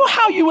 you know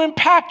how you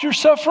impact your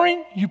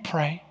suffering? You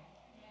pray.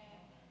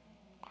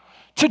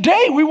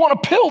 Today, we want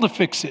a pill to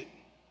fix it.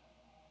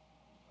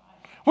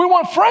 We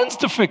want friends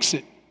to fix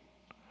it.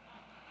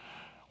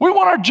 We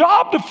want our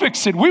job to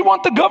fix it. We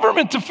want the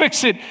government to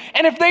fix it.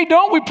 And if they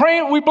don't,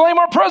 we blame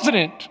our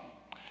president.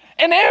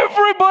 And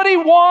everybody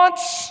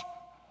wants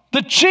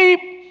the cheap,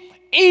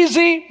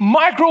 easy,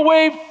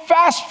 microwave,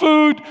 fast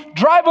food,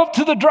 drive up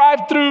to the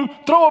drive-thru,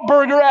 throw a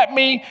burger at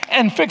me,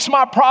 and fix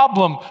my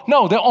problem.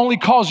 No, they'll only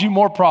cause you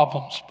more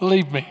problems,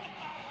 believe me.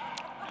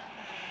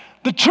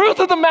 The truth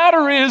of the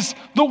matter is,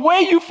 the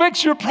way you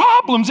fix your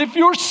problems, if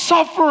you're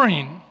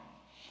suffering,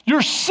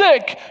 you're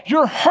sick,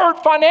 you're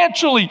hurt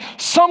financially,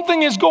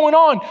 something is going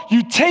on,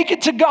 you take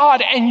it to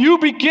God and you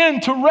begin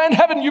to rend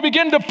heaven, you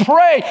begin to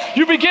pray,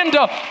 you begin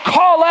to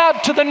call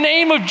out to the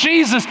name of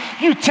Jesus.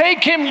 You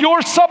take him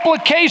your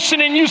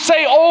supplication and you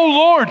say, oh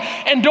Lord,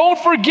 and don't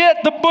forget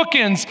the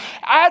bookends.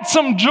 Add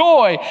some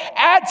joy,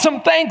 add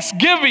some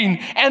thanksgiving,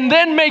 and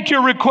then make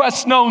your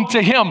requests known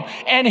to him.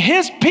 And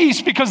his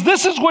peace, because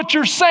this is what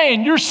you're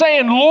saying. You're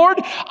saying, Lord,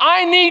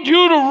 I need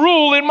you to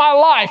rule in my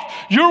life.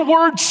 Your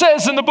word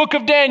says in the book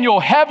of Daniel,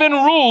 heaven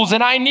rules,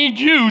 and I need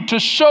you to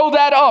show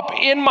that up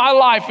in my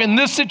life, in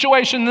this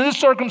situation, in this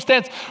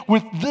circumstance,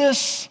 with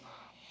this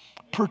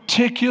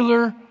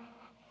particular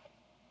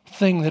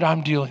thing that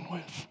I'm dealing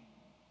with.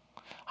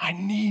 I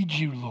need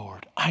you,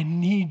 Lord. I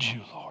need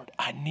you, Lord.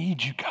 I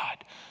need you,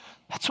 God.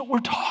 That's what we're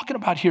talking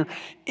about here.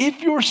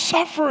 If you're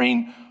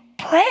suffering,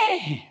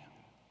 pray.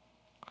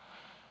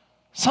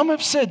 Some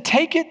have said,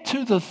 take it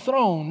to the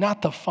throne,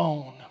 not the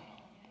phone.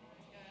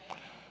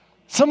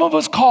 Some of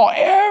us call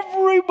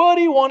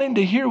everybody wanting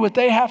to hear what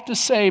they have to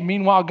say.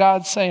 Meanwhile,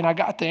 God's saying, I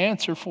got the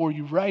answer for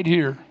you right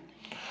here.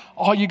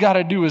 All you got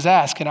to do is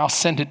ask and I'll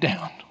send it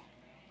down.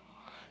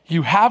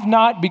 You have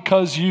not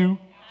because you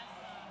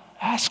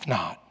ask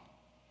not.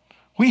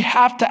 We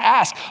have to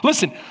ask.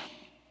 Listen,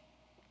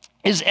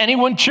 is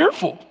anyone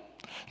cheerful?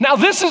 Now,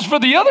 this is for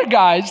the other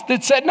guys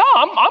that said, no,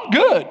 I'm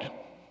good.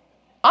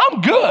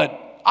 I'm good.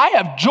 I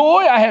have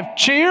joy, I have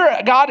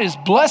cheer, God is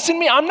blessing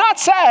me. I'm not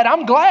sad,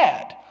 I'm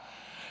glad.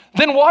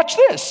 Then watch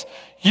this.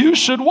 You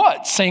should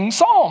what? Sing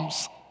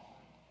psalms.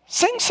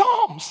 Sing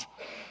psalms.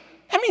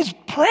 That means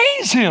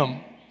praise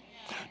him.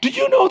 Do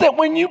you know that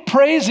when you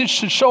praise, it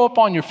should show up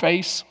on your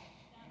face?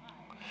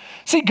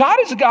 See, God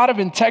is a God of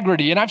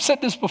integrity. And I've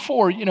said this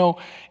before,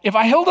 if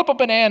I held up a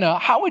banana,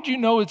 how would you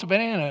know it's a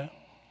banana?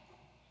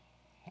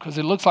 Because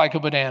it looks like a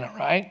banana,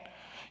 right?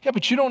 Yeah,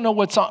 but you don't know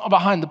what's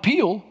behind the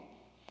peel.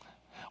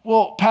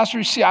 Well, Pastor,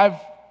 you see,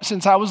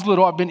 since I was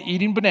little, I've been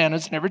eating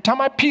bananas, and every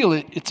time I peel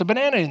it, it's a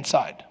banana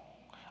inside.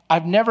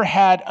 I've never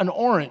had an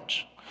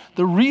orange.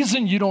 The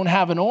reason you don't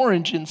have an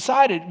orange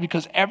inside it is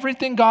because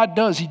everything God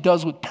does, he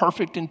does with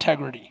perfect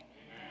integrity.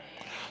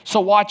 So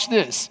watch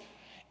this.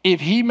 If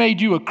he made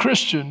you a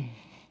Christian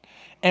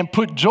and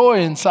put joy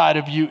inside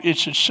of you, it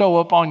should show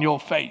up on your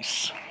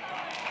face.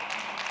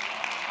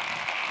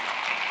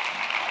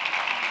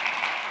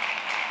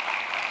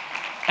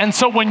 And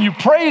so when you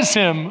praise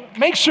him,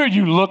 make sure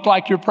you look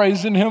like you're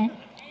praising him. Amen.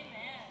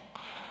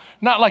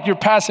 Not like you're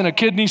passing a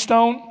kidney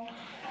stone.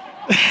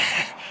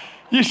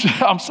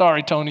 I'm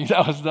sorry, Tony.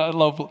 That was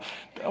lovely.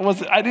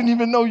 I didn't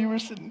even know you were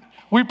sitting.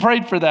 We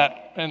prayed for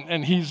that,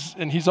 and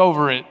he's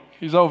over it.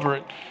 He's over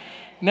it.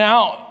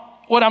 Now,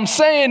 what I'm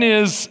saying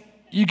is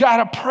you got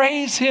to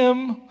praise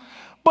him.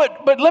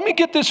 But let me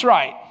get this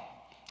right.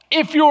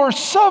 If you're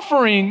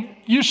suffering,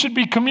 you should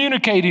be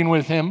communicating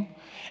with him.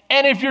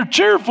 And if you're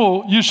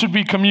cheerful, you should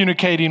be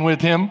communicating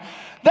with him.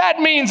 That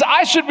means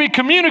I should be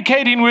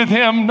communicating with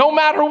him no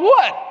matter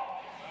what.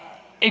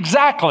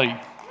 Exactly.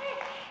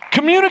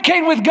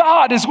 Communicate with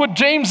God is what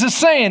James is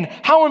saying.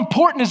 How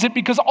important is it?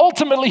 Because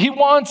ultimately he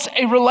wants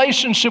a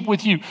relationship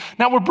with you.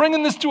 Now we're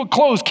bringing this to a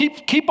close.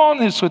 Keep on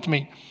this with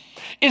me.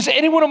 Is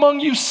anyone among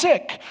you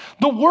sick?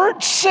 The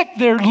word sick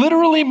there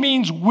literally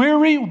means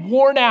weary,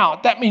 worn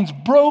out. That means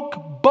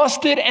broke,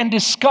 busted, and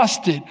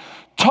disgusted.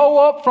 Toe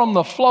up from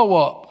the flow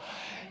up.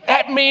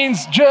 That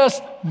means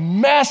just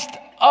messed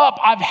up.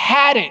 I've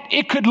had it.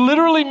 It could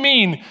literally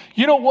mean,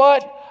 you know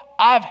what?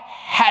 I've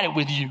had it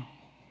with you.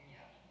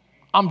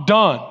 I'm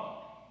done.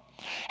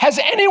 Has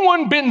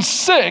anyone been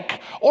sick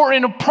or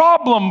in a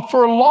problem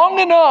for long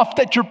enough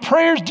that your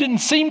prayers didn't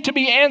seem to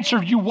be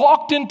answered? You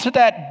walked into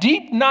that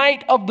deep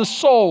night of the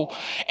soul.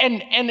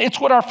 And it's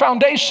what our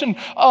foundation,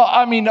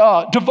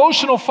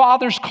 devotional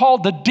fathers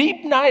called the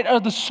deep night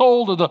of the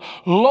soul, or the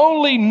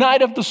lonely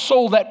night of the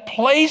soul, that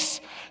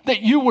place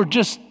that you were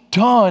just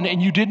done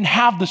and you didn't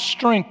have the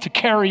strength to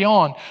carry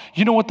on.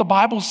 You know what the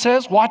Bible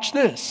says? Watch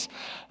this.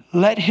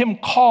 Let him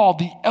call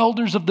the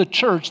elders of the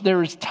church.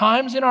 There is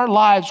times in our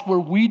lives where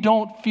we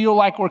don't feel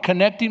like we're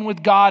connecting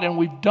with God, and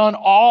we've done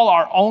all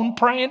our own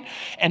praying,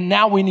 and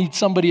now we need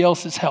somebody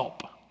else's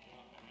help.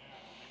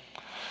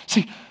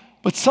 See,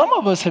 but some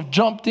of us have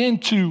jumped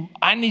into,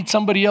 I need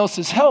somebody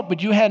else's help,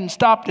 but you hadn't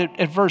stopped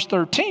at verse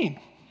 13.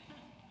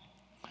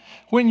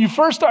 When you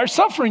first start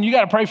suffering, you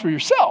got to pray for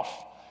yourself.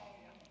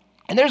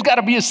 And there's got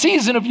to be a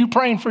season of you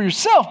praying for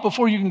yourself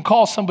before you can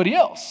call somebody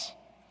else.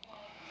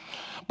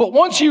 But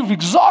once you've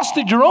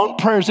exhausted your own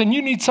prayers and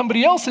you need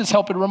somebody else's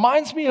help, it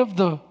reminds me of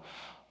the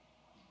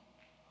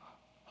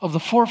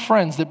 4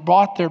 friends that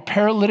brought their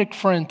paralytic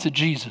friend to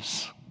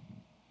Jesus.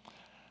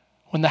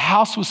 When the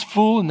house was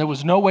full and there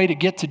was no way to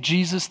get to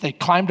Jesus, they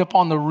climbed up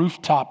on the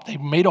rooftop. They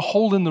made a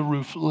hole in the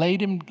roof,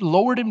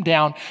 lowered him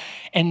down.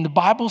 And the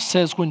Bible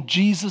says when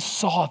Jesus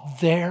saw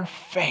their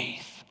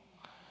faith,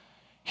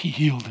 he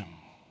healed him.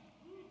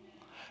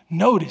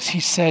 Notice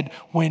he said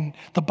when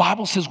the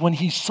Bible says when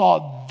he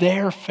saw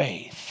their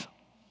faith,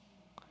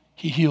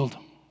 he healed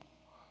them.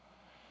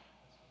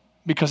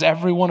 Because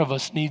every one of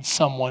us needs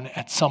someone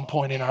at some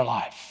point in our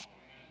life.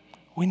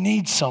 We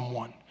need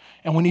someone,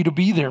 and we need to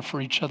be there for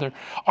each other.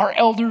 Our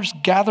elders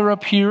gather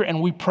up here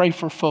and we pray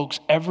for folks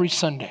every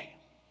Sunday.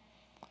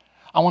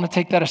 I want to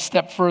take that a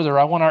step further.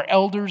 I want our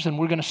elders, and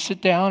we're going to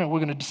sit down and we're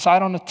going to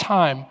decide on a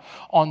time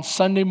on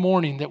Sunday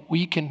morning that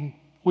we can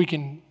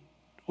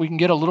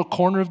get a little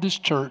corner of this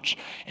church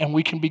and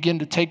we can begin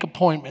to take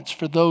appointments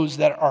for those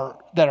that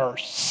are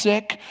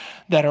sick,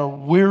 that are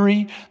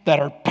weary, that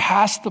are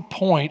past the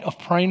point of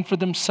praying for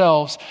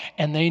themselves,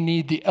 and they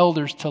need the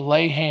elders to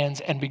lay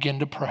hands and begin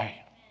to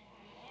pray.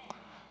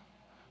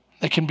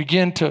 They can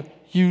begin to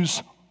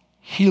use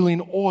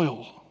healing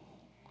oil.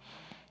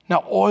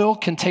 Now, oil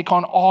can take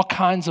on all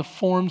kinds of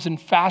forms and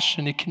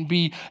fashion. It can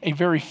be a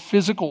very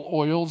physical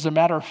oil. As a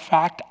matter of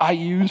fact, I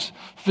use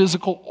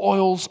physical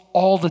oils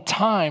all the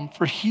time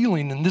for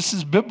healing, and this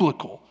is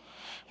biblical.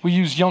 We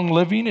use Young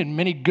Living, and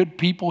many good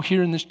people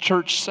here in this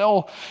church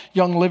sell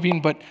Young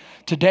Living, but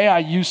today I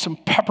use some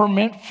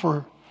peppermint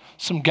for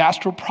some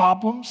gastro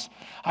problems.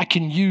 I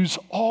can use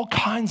all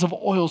kinds of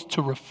oils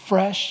to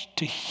refresh,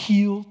 to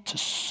heal, to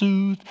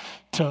soothe,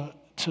 to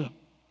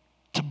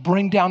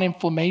bring down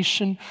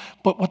inflammation.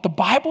 But what the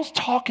Bible's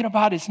talking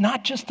about is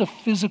not just a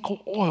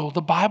physical oil.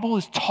 The Bible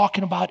is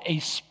talking about a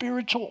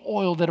spiritual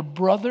oil that a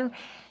brother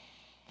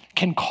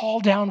can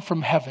call down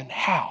from heaven.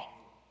 How?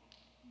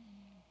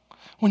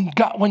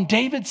 When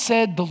David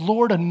said, the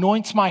Lord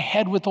anoints my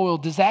head with oil,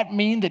 does that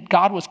mean that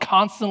God was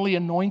constantly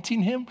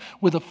anointing him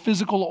with a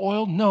physical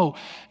oil? No,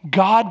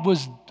 God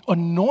was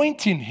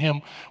anointing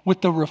him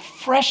with the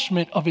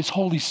refreshment of his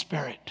Holy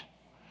Spirit.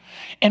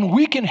 And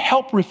we can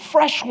help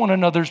refresh one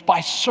another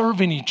by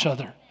serving each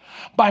other,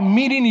 by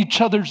meeting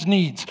each other's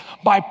needs,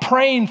 by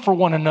praying for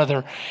one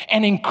another,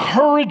 and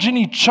encouraging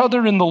each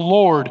other in the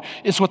Lord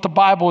is what the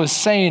Bible is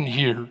saying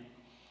here.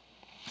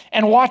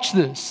 And watch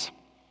this.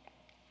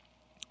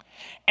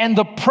 And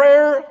the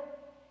prayer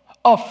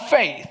of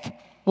faith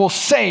will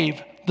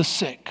save the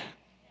sick.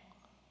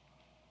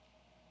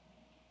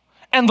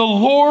 And the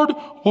Lord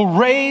will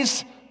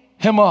raise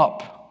him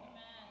up.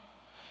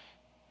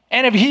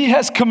 And if he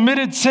has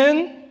committed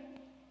sin,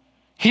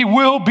 he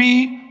will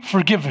be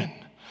forgiven.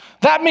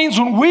 That means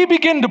when we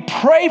begin to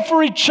pray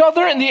for each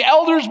other and the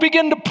elders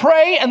begin to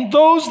pray and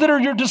those that are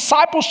your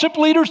discipleship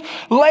leaders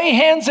lay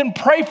hands and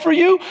pray for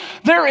you,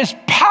 there is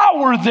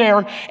power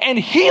there and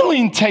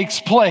healing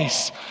takes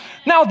place.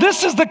 Now,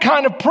 this is the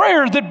kind of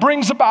prayer that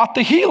brings about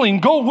the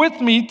healing. Go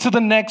with me to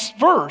the next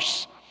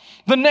verse.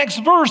 The next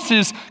verse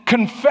is,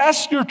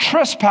 confess your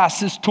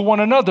trespasses to one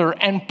another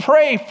and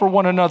pray for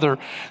one another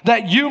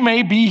that you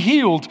may be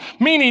healed.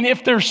 Meaning,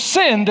 if there's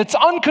sin that's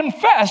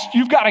unconfessed,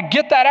 you've got to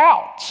get that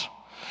out.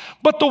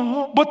 But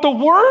the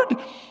word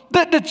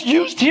that's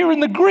used here in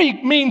the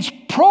Greek means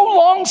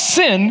prolonged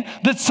sin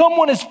that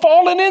someone has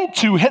fallen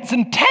into, has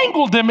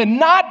entangled them and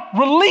not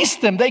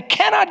released them. They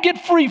cannot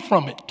get free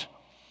from it.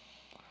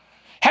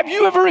 Have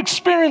you ever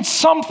experienced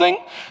something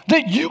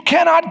that you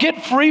cannot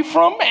get free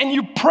from and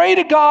you pray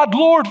to God,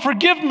 Lord,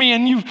 forgive me,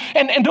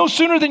 and no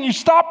sooner than you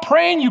stop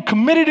praying, you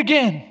commit it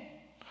again.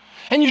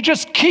 And you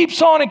just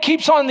keeps on and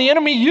keeps on. The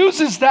enemy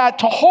uses that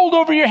to hold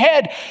over your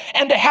head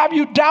and to have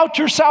you doubt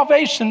your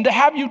salvation, to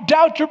have you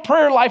doubt your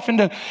prayer life,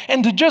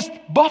 and to just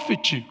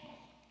buffet you.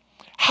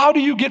 How do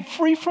you get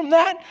free from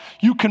that?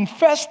 You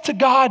confess to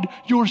God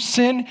your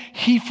sin,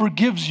 he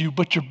forgives you,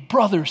 but your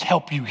brothers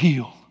help you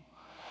heal.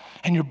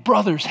 And your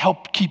brothers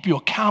help keep you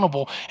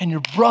accountable, and your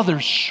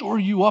brothers shore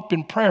you up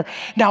in prayer.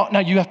 Now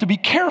you have to be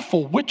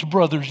careful which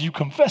brothers you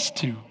confess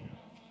to.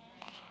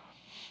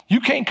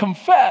 You can't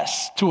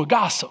confess to a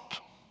gossip.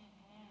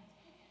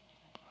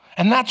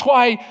 And that's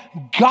why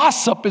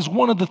gossip is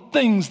one of the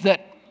things that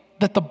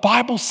the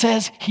Bible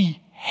says he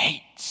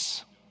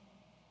hates.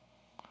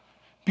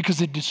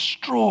 Because it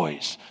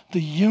destroys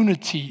the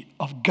unity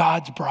of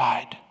God's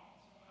bride.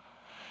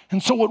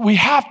 And so what we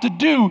have to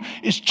do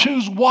is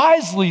choose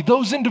wisely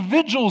those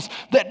individuals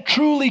that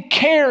truly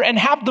care and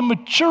have the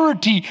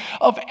maturity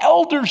of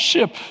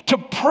eldership to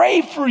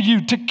pray for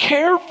you, to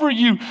care for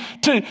you,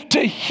 to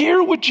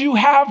hear what you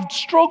have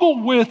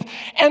struggled with,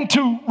 and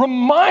to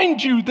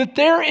remind you that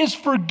there is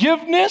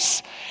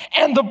forgiveness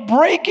and the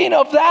breaking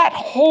of that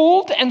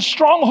hold and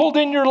stronghold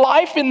in your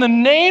life in the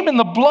name and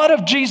the blood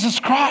of Jesus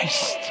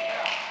Christ.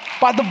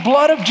 By the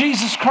blood of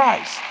Jesus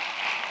Christ.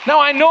 Now,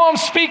 I know I'm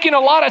speaking a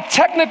lot of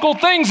technical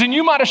things, and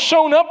you might have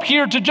shown up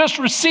here to just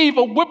receive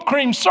a whipped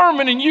cream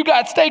sermon, and you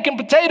got steak and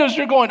potatoes.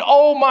 You're going,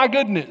 oh my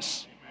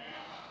goodness.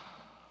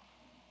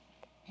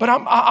 But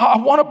I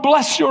want to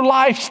bless your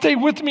life. Stay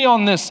with me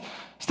on this.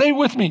 Stay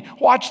with me.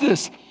 Watch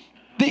this.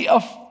 The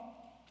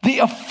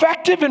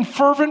effective and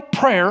fervent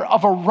prayer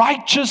of a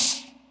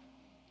righteous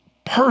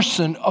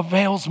person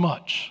avails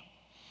much.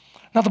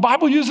 Now, the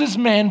Bible uses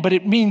man, but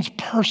it means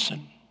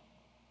person.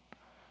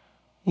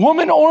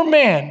 Woman or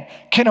man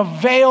can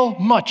avail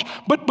much.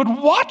 But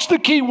watch the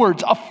key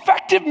words.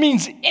 Effective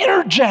means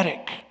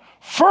energetic.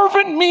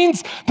 Fervent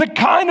means the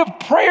kind of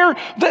prayer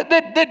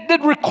that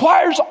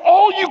requires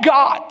all you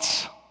got.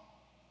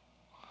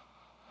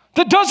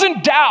 That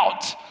doesn't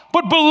doubt,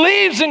 but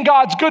believes in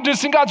God's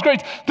goodness and God's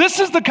grace.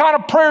 This is the kind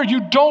of prayer you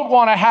don't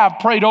want to have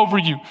prayed over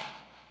you.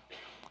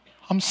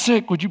 I'm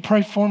sick. Would you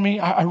pray for me?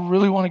 I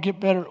really want to get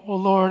better. Well,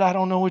 Lord, I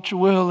don't know what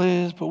your will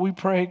is, but we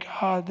pray,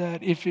 God,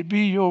 that if it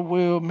be your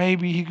will,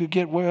 maybe he could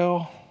get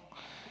well.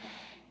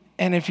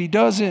 And if he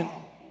doesn't,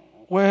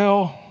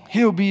 well,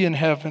 he'll be in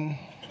heaven.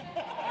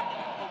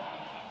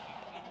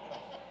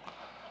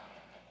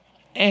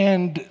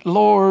 And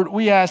Lord,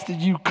 we ask that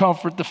you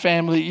comfort the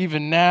family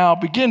even now.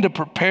 Begin to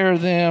prepare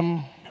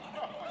them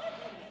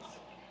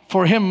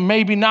for him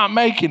maybe not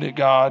making it,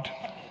 God.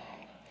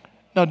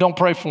 No, don't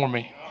pray for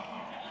me.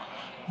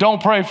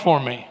 Don't pray for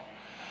me.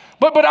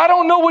 But I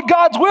don't know what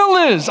God's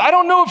will is. I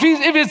don't know if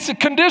it's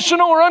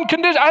conditional or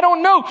unconditional. I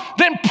don't know.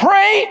 Then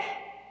pray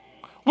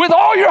with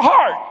all your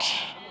heart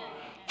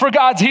for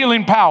God's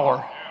healing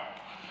power.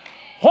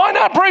 Why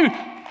not pray?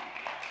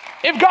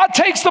 If God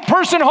takes the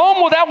person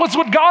home, well, that was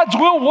what God's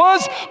will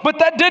was, but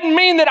that didn't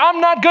mean that I'm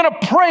not going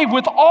to pray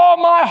with all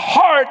my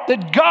heart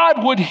that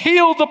God would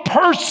heal the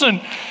person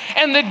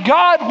and that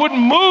God would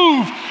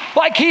move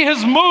like he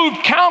has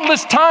moved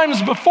countless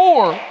times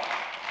before.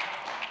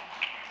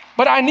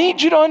 But I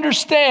need you to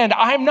understand,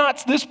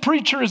 this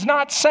preacher is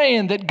not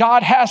saying that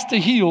God has to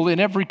heal in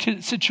every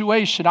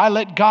situation. I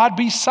let God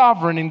be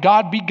sovereign and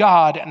God be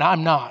God, and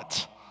I'm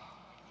not.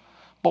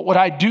 But what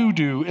I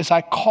do is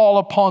I call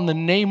upon the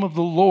name of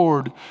the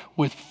Lord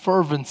with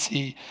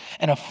fervency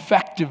and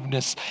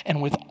effectiveness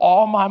and with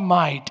all my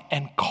might,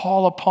 and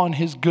call upon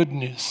his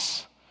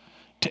goodness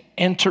to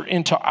enter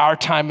into our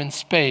time and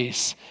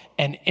space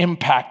and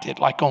impact it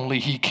like only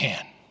he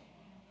can.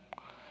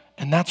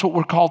 And that's what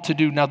we're called to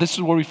do. Now, this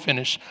is where we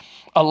finish.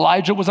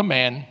 Elijah was a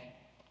man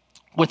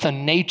with a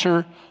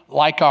nature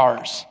like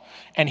ours,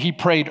 and he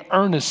prayed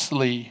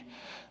earnestly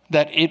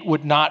that it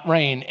would not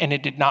rain, and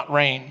it did not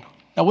rain.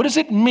 Now, what does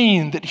it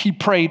mean that he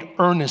prayed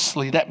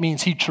earnestly? That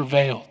means he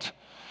travailed.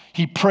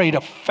 He prayed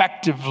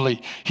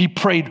effectively. He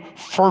prayed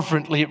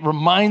fervently. It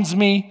reminds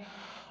me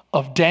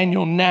of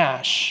Daniel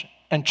Nash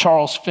and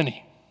Charles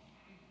Finney.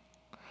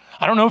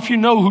 I don't know if you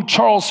know who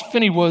Charles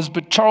Finney was,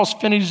 but Charles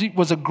Finney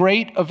was a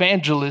great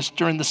evangelist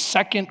during the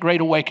Second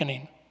Great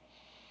Awakening.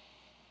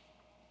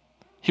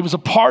 He was a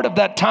part of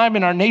that time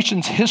in our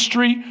nation's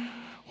history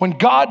when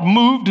God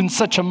moved in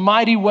such a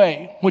mighty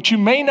way. What you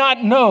may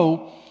not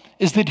know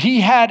is that he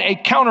had a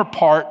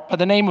counterpart by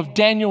the name of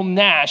Daniel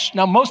Nash.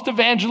 Now, most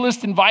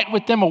evangelists invite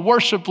with them a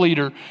worship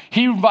leader.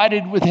 He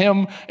invited with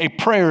him a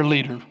prayer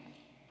leader.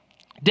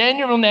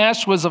 Daniel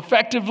Nash was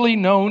effectively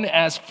known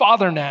as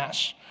Father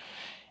Nash,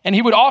 and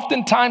he would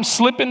oftentimes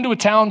slip into a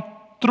town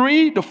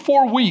 3 to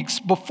 4 weeks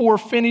before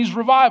Finney's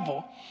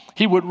revival.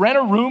 He would rent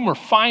a room or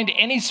find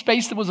any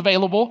space that was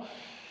available,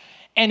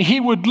 and he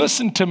would,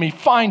 listen to me,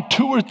 find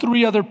 2 or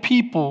 3 other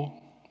people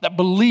that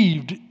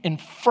believed in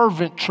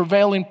fervent,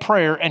 travailing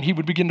prayer, and he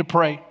would begin to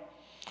pray.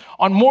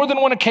 On more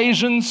than one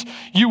occasions,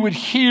 you would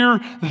hear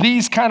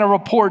these kind of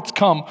reports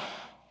come.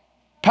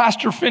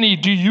 Pastor Finney,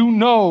 do you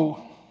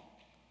know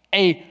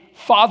a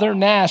Father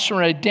Nash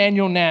or a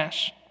Daniel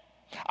Nash?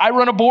 I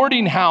run a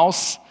boarding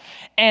house,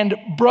 and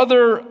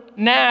Brother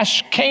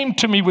Nash came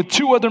to me with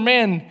 2 other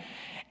men,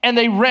 and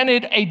they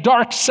rented a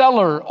dark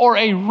cellar or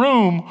a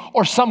room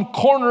or some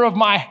corner of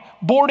my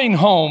boarding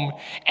home,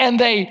 and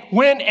they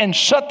went and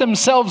shut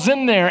themselves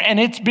in there, and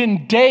it's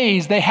been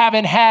days they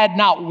haven't had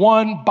not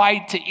one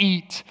bite to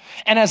eat.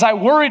 And as I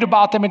worried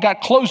about them and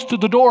got close to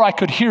the door, I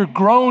could hear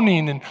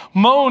groaning and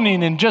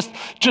moaning and just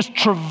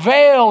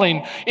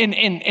travailing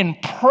in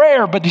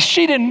prayer. But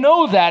she didn't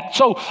know that.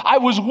 So I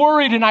was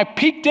worried, and I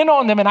peeked in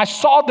on them, and I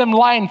saw them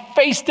lying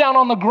face down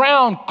on the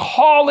ground,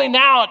 calling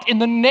out in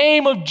the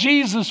name of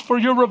Jesus for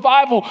your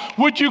revival.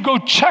 Would you go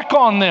check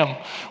on them?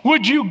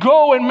 Would you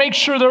go and make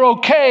sure they're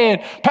okay?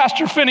 And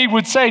Pastor Finney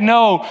would say,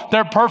 no,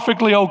 they're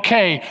perfectly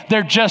okay.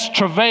 They're just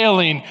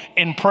travailing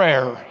in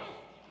prayer.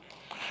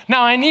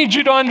 Now, I need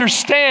you to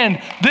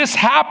understand this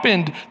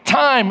happened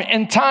time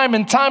and time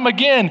and time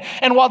again.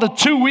 And while the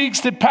 2 weeks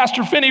that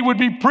Pastor Finney would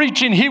be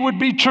preaching, he would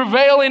be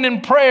travailing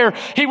in prayer.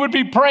 He would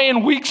be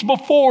praying weeks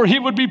before. He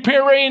would be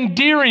praying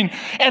during.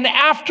 And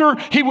after,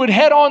 he would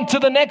head on to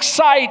the next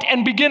site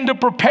and begin to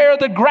prepare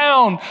the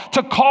ground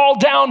to call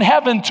down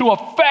heaven to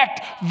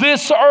affect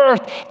this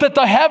earth, that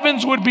the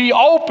heavens would be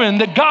open,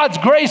 that God's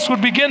grace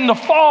would begin to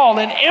fall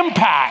and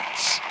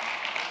impact.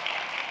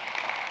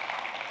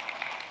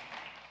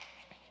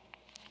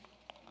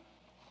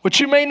 What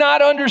you may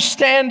not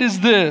understand is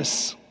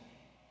this.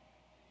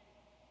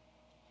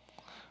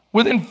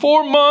 Within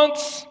 4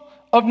 months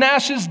of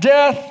Nash's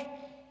death,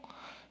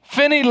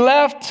 Finney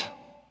left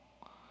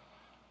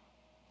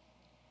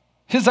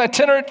his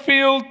itinerant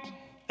field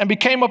and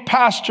became a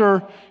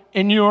pastor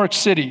in New York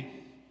City.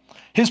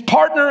 His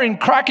partner in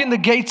cracking the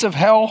gates of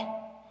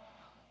hell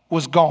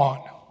was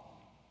gone.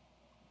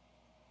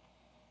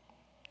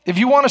 If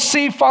you want to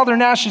see Father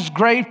Nash's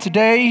grave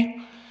today,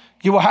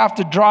 you will have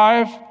to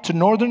drive to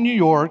northern New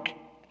York,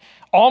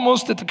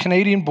 almost at the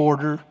Canadian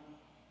border.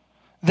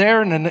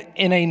 There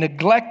in a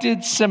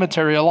neglected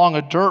cemetery along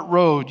a dirt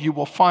road, you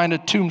will find a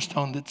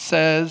tombstone that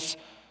says,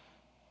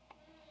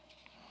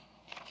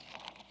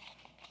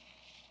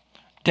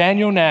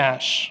 Daniel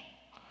Nash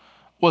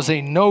was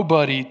a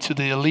nobody to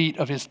the elite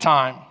of his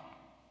time.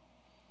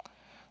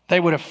 They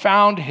would have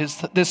found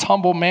this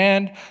humble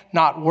man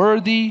not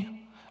worthy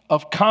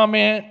of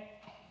comment,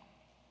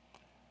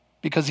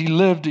 because he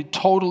lived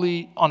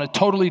on a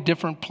totally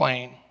different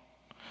plane.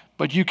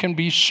 But you can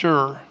be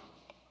sure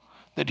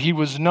that he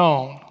was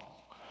known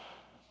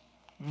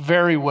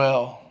very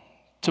well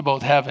to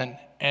both heaven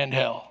and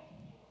hell.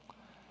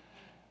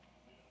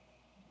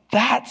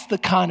 That's the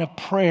kind of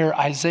prayer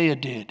Isaiah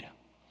did.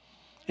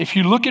 If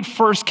you look at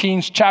 1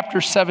 Kings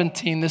chapter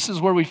 17, this is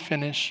where we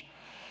finish.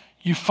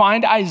 You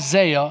find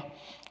Isaiah.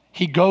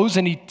 He goes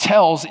and he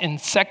tells in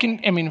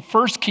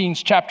 1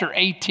 Kings chapter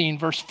 18,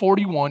 verse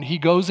 41, he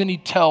goes and he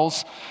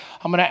tells,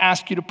 I'm going to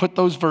ask you to put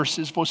those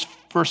verses,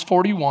 verse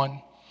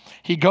 41.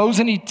 He goes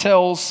and he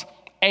tells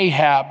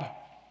Ahab,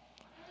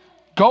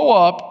 go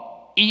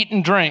up, eat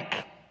and drink,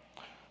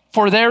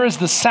 for there is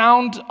the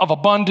sound of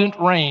abundant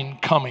rain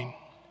coming.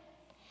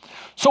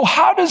 So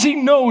how does he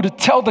know to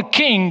tell the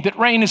king that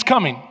rain is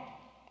coming?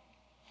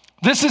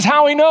 This is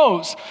how he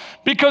knows.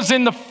 Because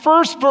in the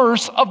first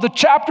verse of the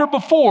chapter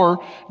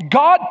before,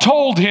 God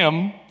told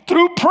him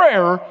through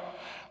prayer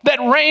that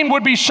rain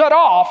would be shut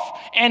off,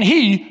 and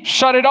he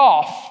shut it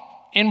off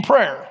in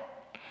prayer.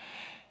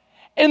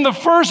 In the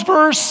first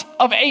verse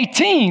of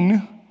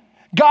 18,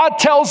 God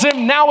tells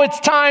him, now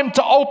it's time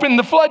to open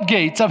the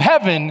floodgates of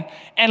heaven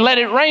and let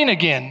it rain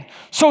again.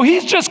 So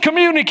he's just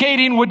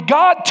communicating what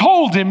God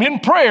told him in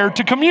prayer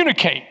to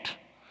communicate.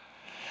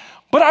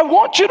 But I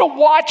want you to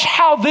watch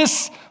how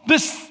this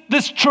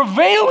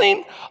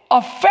travailing,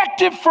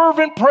 effective,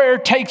 fervent prayer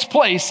takes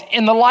place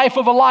in the life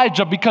of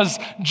Elijah, because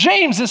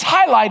James is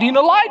highlighting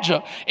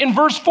Elijah. In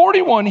verse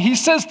 41, he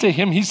says to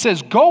him, he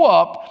says, go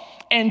up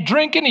and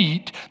drink and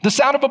eat. The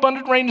sound of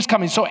abundant rain is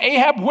coming. So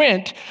Ahab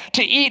went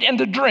to eat and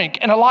to drink,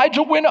 and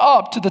Elijah went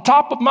up to the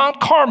top of Mount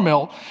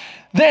Carmel.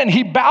 Then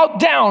he bowed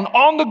down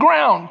on the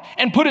ground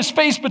and put his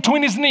face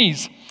between his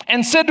knees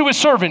and said to his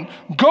servant,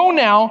 go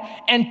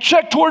now and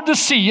check toward the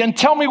sea and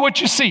tell me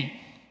what you see.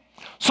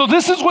 So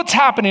this is what's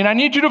happening. I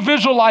need you to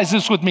visualize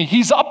this with me.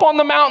 He's up on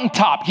the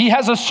mountaintop. He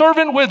has a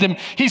servant with him.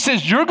 He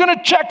says, you're going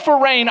to check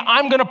for rain.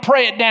 I'm going to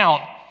pray it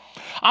down.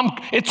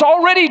 It's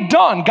already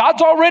done.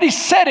 God's already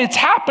said it's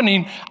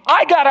happening.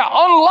 I got to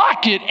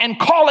unlock it and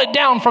call it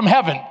down from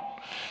heaven.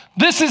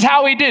 This is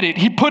how he did it.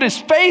 He put his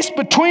face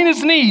between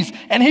his knees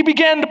and he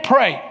began to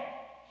pray.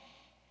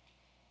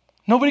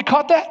 Nobody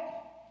caught that?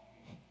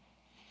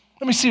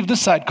 Let me see if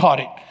this side caught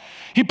it.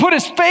 He put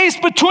his face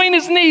between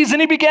his knees and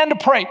he began to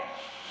pray.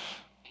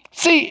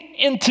 See,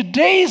 in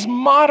today's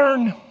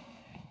modern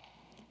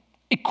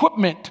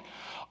equipment,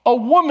 a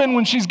woman,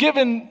 when she's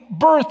given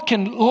birth,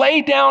 can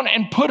lay down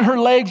and put her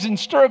legs in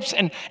stirrups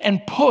and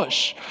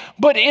push.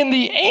 But in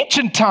the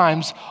ancient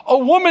times, a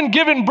woman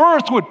given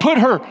birth would put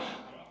her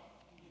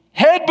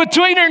head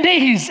between her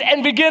knees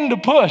and begin to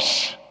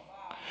push.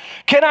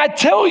 Can I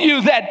tell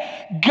you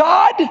that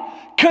God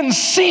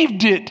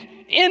conceived it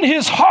in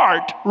his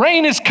heart,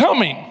 rain is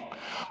coming.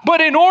 But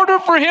in order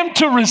for him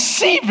to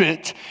receive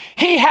it,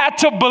 he had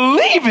to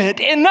believe it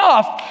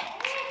enough.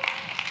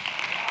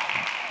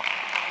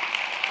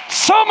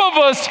 Some of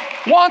us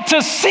want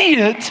to see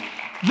it,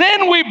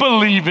 then we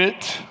believe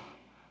it.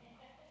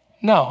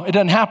 No, it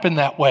doesn't happen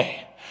that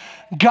way.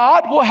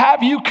 God will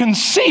have you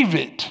conceive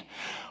it,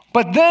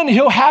 but then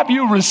he'll have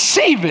you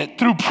receive it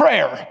through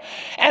prayer.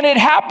 And it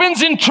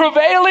happens in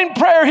travailing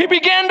prayer. He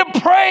began to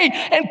pray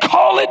and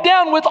call it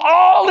down with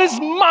all his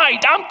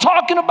might. I'm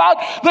talking about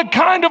the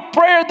kind of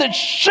prayer that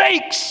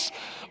shakes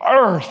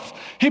earth.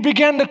 He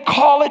began to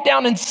call it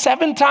down, and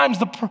 7 times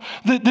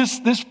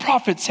this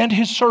prophet sent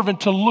his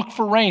servant to look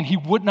for rain. He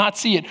would not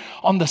see it.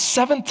 On the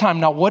 7th time,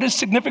 now what is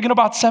significant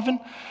about 7?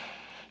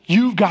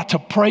 You've got to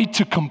pray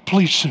to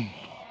completion.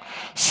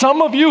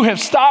 Some of you have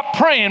stopped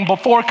praying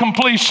before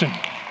completion.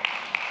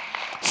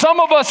 Some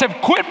of us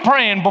have quit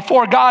praying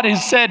before God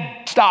has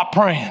said, stop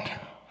praying.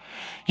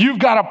 You've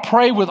got to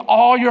pray with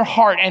all your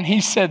heart. And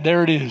he said,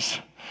 there it is.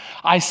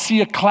 I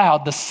see a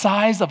cloud the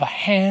size of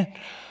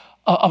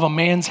a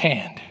man's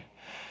hand.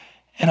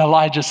 And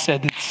Elijah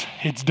said,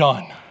 it's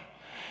done.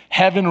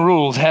 Heaven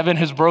rules. Heaven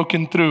has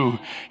broken through.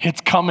 It's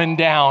coming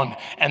down.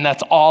 And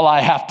that's all I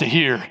have to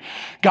hear.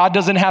 God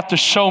doesn't have to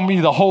show me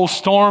the whole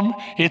storm.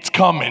 It's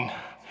coming.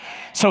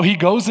 So he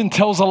goes and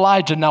tells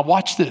Elijah, now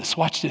watch this.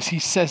 He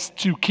says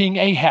to King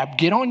Ahab,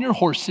 get on your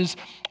horses,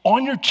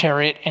 on your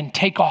chariot, and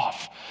take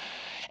off.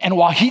 And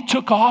while he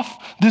took off,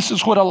 this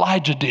is what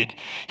Elijah did.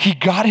 He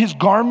got his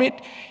garment,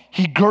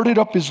 he girded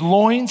up his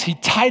loins, he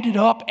tied it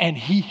up, and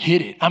he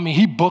hid it. I mean,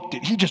 he booked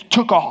it. He just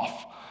took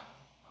off.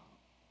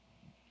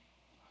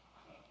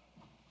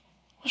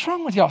 What's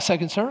wrong with y'all,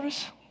 second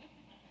service?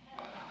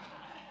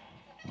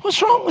 What's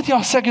wrong with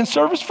y'all, second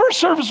service? First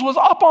service was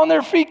up on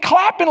their feet,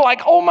 clapping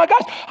like, oh my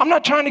gosh, I'm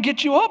not trying to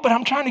get you up, but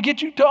I'm trying to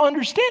get you to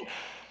understand.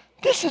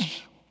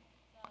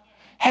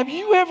 Have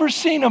you ever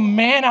seen a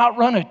man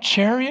outrun a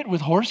chariot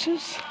with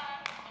horses?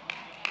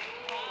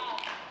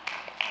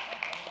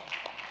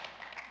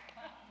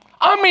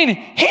 I mean,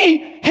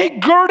 he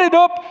girded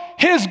up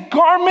his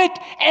garment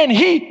and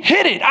he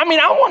hid it. I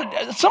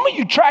mean, some of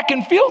you track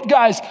and field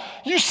guys,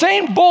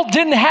 Usain Bolt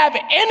didn't have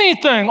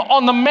anything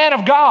on the man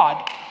of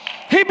God.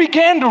 He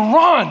began to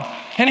run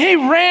and he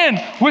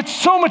ran with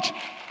so much.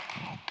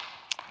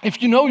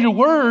 If you know your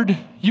word,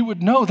 you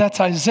would know that's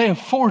Isaiah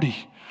 40.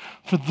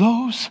 For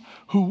those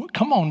who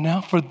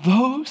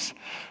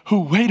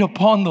wait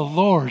upon the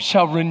Lord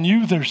shall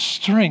renew their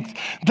strength.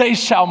 They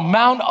shall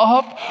mount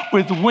up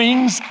with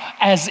wings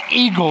as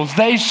eagles.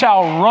 They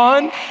shall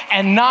run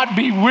and not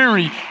be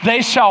weary.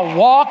 They shall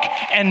walk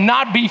and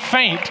not be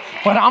faint.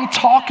 What I'm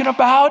talking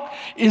about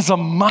is a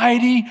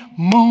mighty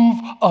move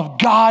of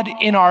God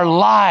in our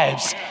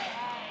lives.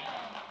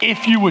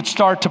 If you would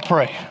start to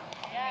pray.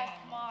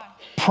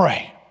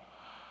 Pray.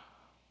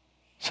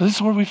 So this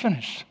is where we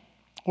finished.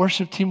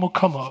 Worship team will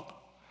come up.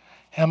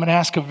 And I'm going to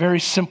ask a very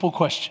simple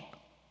question.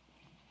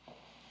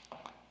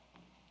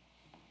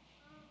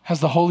 Has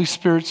the Holy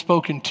Spirit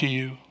spoken to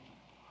you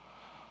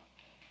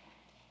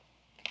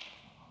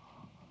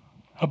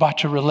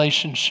about your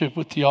relationship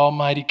with the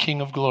Almighty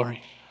King of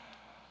Glory?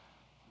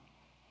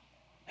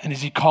 And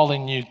is he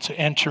calling you to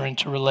enter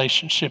into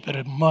relationship at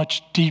a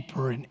much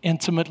deeper and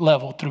intimate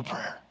level through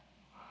prayer?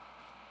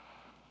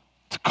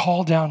 to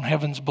call down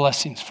heaven's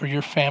blessings for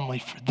your family,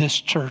 for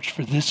this church,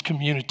 for this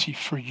community,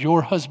 for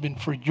your husband,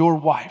 for your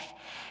wife,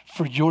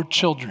 for your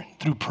children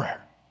through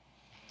prayer.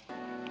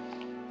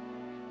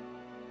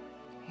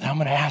 Now I'm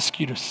going to ask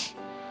you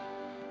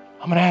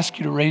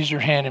to raise your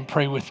hand and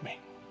pray with me.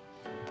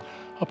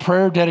 A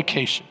prayer of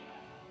dedication.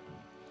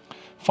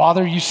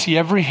 Father, you see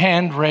every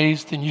hand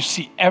raised and you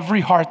see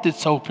every heart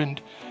that's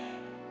opened.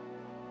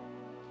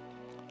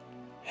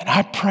 And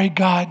I pray,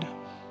 God,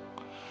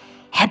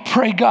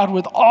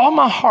 with all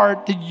my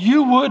heart that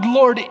you would,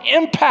 Lord,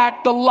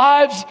 impact the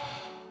lives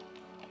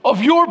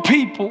of your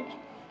people.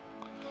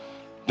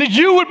 That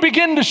you would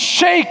begin to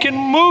shake and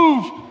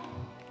move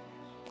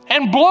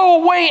and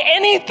blow away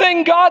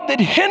anything, God, that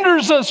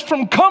hinders us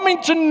from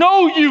coming to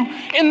know you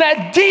in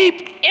that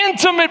deep,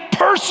 intimate,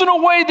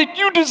 personal way that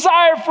you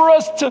desire for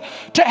us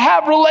to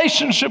have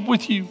relationship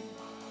with you.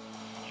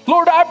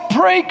 Lord, I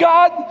pray,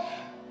 God,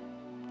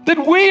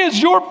 that we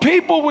as your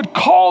people would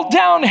call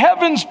down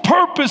heaven's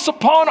purpose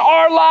upon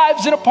our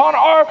lives and upon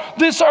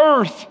this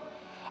earth.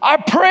 I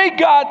pray,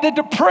 God, that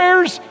the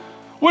prayers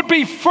would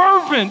be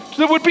fervent,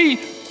 that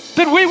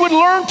we would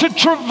learn to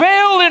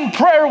travail in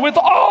prayer with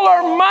all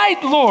our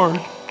might, Lord.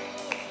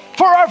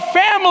 For our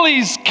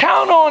families,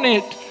 count on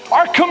it.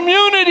 Our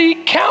community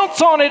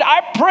counts on it.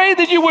 I pray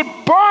that you would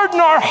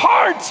burden our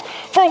hearts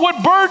for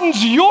what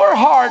burdens your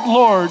heart,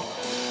 Lord.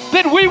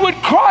 That we would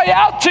cry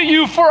out to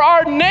you for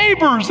our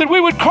neighbors, that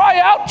we would cry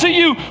out to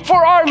you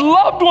for our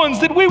loved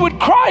ones, that we would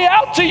cry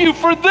out to you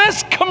for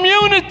this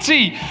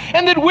community,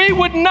 and that we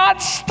would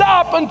not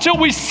stop until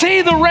we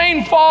see the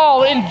rain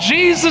fall in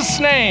Jesus'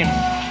 name.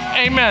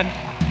 Amen.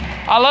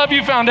 I love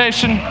you,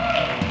 Foundation.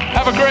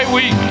 Have a great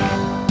week.